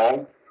wasn't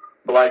long,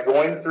 but,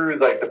 going through,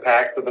 the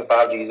packs of the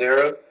 5Ds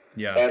eras.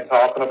 Yeah. And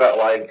talking about,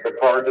 the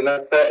cards in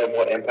that set and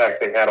what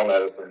impact they had on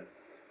Edison.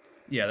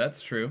 Yeah,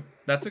 that's true.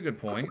 That's a good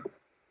point.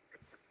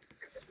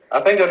 I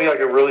think that'd be,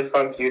 a really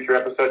fun future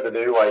episode to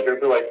do. Go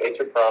through,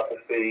 Ancient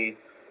Prophecy,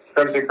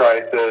 Crimson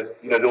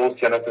Crisis, Duel's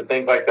Genesis,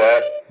 things like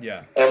that.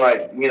 Yeah. And,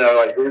 we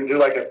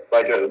do,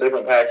 a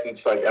different pack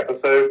each,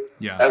 episode.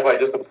 Yeah. As,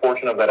 just a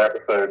portion of that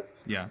episode.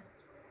 Yeah.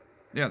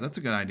 Yeah, that's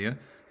a good idea.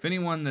 If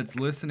anyone that's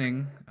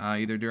listening,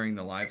 either during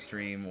the live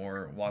stream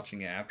or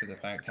watching it after the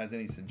fact, has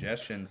any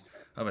suggestions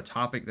of a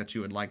topic that you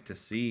would like to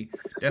see,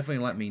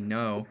 definitely let me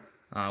know.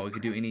 We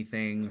could do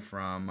anything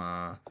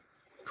from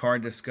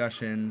card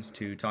discussions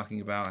to talking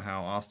about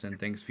how Austin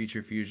thinks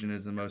Future Fusion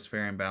is the most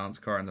fair and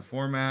balanced card in the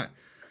format.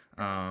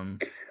 Bruh,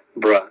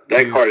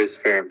 that card is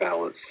fair and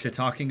balanced. To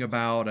talking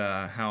about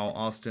how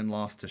Austin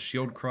lost to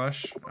Shield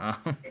Crush.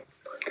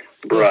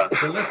 Bruh.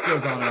 The list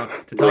goes on and on.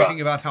 To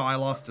talking about how I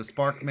lost to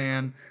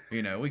Sparkman.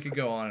 We could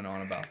go on and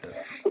on about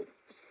this.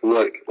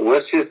 Look,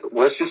 let's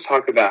just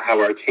talk about how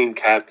our team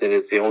captain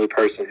is the only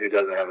person who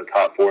doesn't have a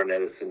top 4 in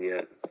Edison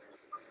yet.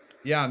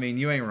 Yeah, I mean,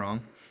 you ain't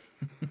wrong.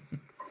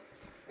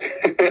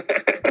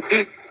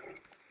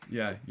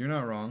 Yeah, you're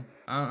not wrong.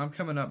 I'm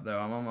coming up, though.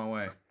 I'm on my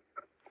way.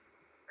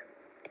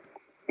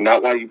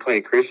 Not while you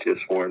playing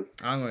Christius for him.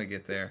 I'm going to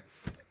get there.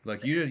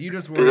 Look, you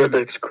just worry That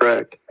deck's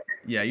cracked.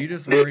 Yeah, you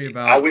just worry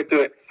about... I went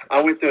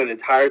through an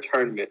entire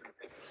tournament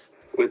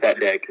with that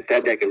deck.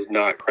 That deck is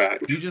not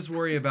cracked. You just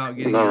worry about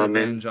getting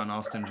revenge on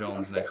Austin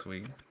Jones next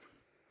week.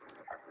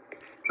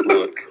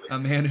 Look. A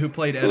man who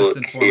played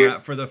Edison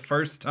format for the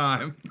first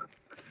time.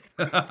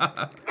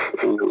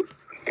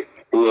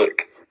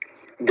 Look.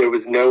 There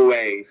was no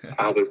way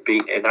I was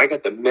beat. And I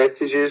got the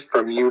messages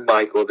from you,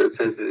 Michael, that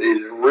says it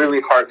is really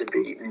hard to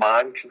beat.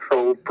 Mind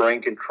control,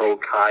 brain control,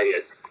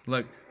 Caius.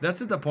 Look,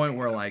 that's at the point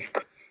where,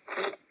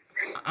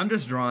 I'm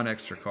just drawing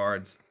extra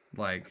cards.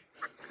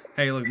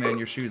 Hey, look, man,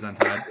 your shoe's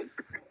untied.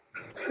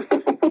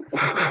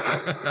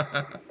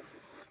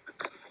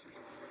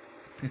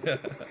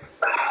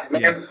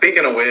 Man,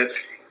 speaking of which,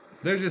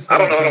 there's just I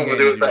don't know what I'm going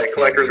to do with that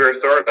Collector's Rare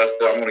Stardust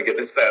that I'm going to get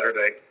this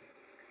Saturday.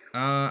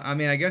 I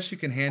mean, I guess you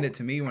can hand it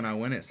to me when I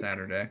win it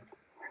Saturday.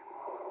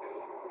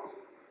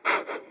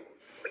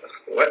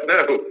 What?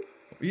 No.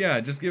 Yeah,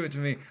 just give it to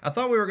me. I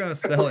thought we were going to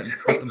sell it and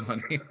split the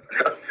money.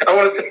 I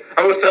want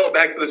to sell it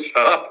back to the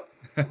shop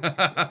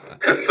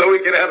so we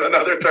can have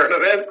another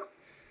tournament.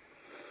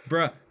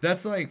 Bruh,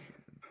 that's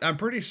I'm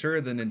pretty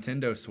sure the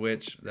Nintendo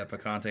Switch that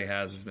Picante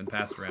has been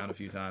passed around a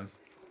few times.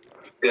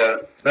 Yeah.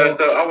 No,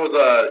 so I was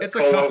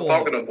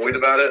talking to Boyd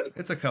about it.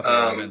 It's a couple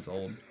of events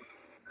old.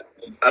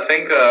 I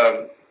think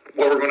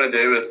what we're going to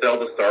do is sell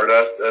the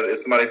Stardust.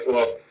 If somebody,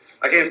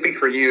 I can't speak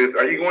for you.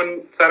 Are you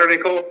going Saturday,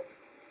 Cole?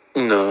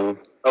 No.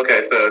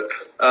 Okay, so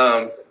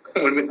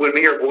when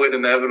me or Boyd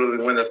inevitably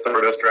win the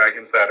Stardust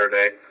Dragon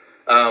Saturday,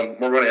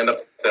 we're going to end up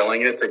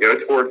selling it to go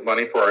towards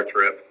money for our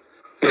trip.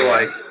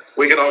 So,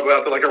 we can all go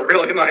out to, a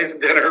really nice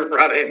dinner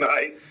Friday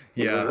night.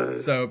 Yeah,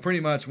 Nice. So pretty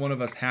much one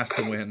of us has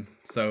to win.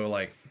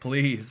 So,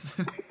 please.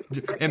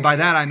 And by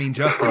that, I mean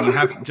Justin,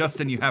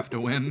 you have to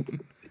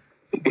win.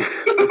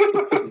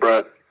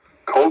 Bruh,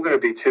 Cole going to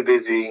be too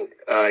busy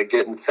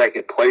getting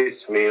second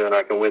place to me, and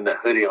I can win that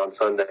hoodie on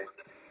Sunday.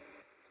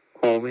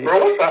 Homie. Bro,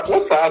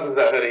 what size is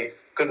that hoodie?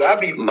 Because I'd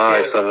be My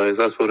pissed. size,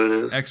 that's what it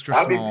is. Extra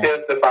I'd be small.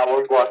 pissed if I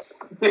was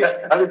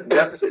I'd be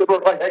pissed if it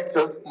was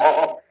extra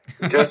small.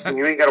 Justin,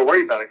 you ain't got to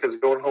worry about it because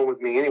you're going home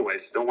with me anyway,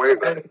 so don't worry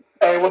about it.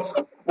 Hey, what's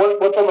on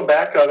the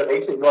back of it?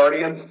 Ancient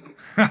Guardians?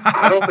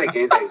 I don't think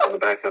anything's on the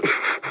back of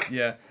it.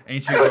 Yeah,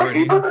 Ancient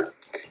Guardian.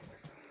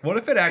 What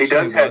if it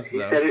actually was,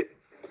 though?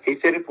 He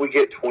said if we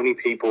get 20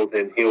 people,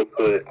 then he'll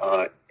put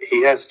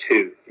He has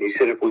 2. He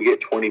said if we get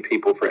 20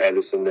 people for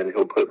Edison, then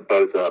he'll put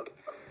both up.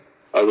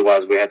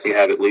 Otherwise, we have to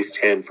have at least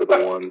 10 for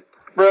the one.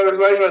 Bro, there's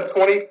not even a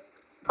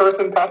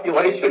 20-person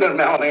population in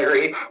Mount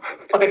Airy.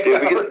 Like,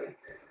 Dude,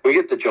 we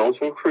get the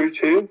Jonesville crew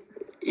too.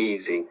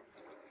 Easy.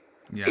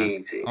 Yeah.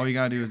 Easy. All you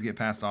gotta do is get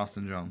past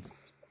Austin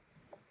Jones.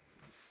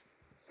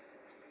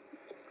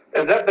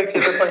 is that the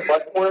kid that's like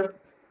Westmore?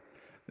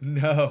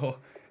 No,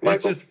 it's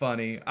Michael. just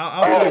funny.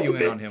 I'll fill you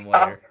in on him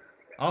later.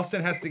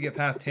 Austin has to get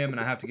past him, and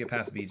I have to get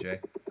past BJ.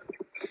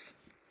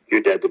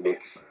 You're dead to me.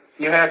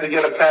 You have to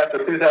get a past the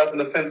 2000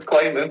 defense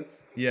Clayman.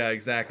 Yeah,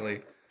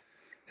 exactly.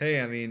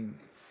 Hey, I mean,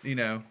 you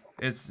know,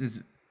 it's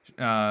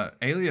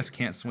Alias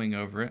can't swing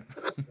over it.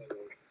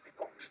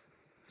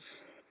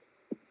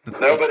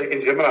 Nobody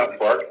can Gemini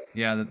Spark.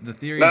 Yeah, the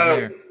theory is No,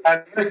 there.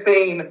 have you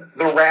seen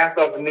The Wrath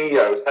of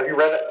Neos? Have you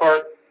read that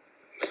part?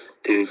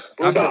 Dude,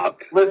 I'm-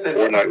 stop. Listen,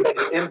 We're not-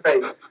 in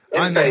faith.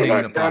 I'm ending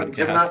the podcast.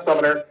 Gemini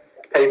Summoner,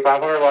 pay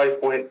 500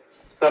 life points,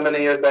 summon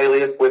Neos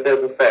Alias with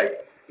his effect.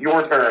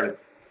 Your turn.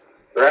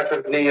 Wrath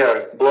of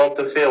Neos, blow up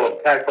the field,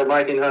 attack for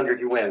 1900,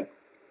 you win.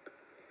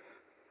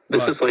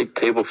 This is like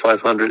Table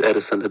 500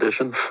 Edison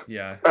edition.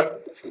 Yeah,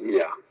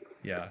 Yeah.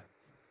 yeah.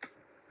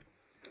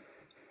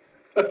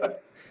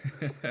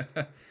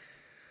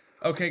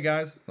 Okay,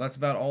 guys, that's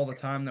about all the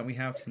time that we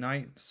have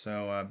tonight.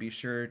 So be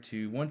sure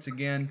to, once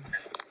again,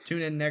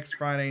 tune in next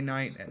Friday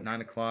night at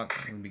 9 o'clock.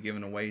 We'll be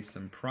giving away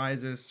some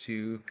prizes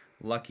to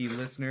lucky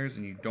listeners,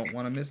 and you don't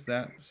want to miss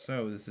that.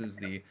 So this is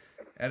the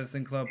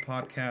Edison Club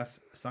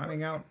podcast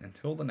signing out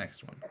until the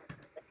next one.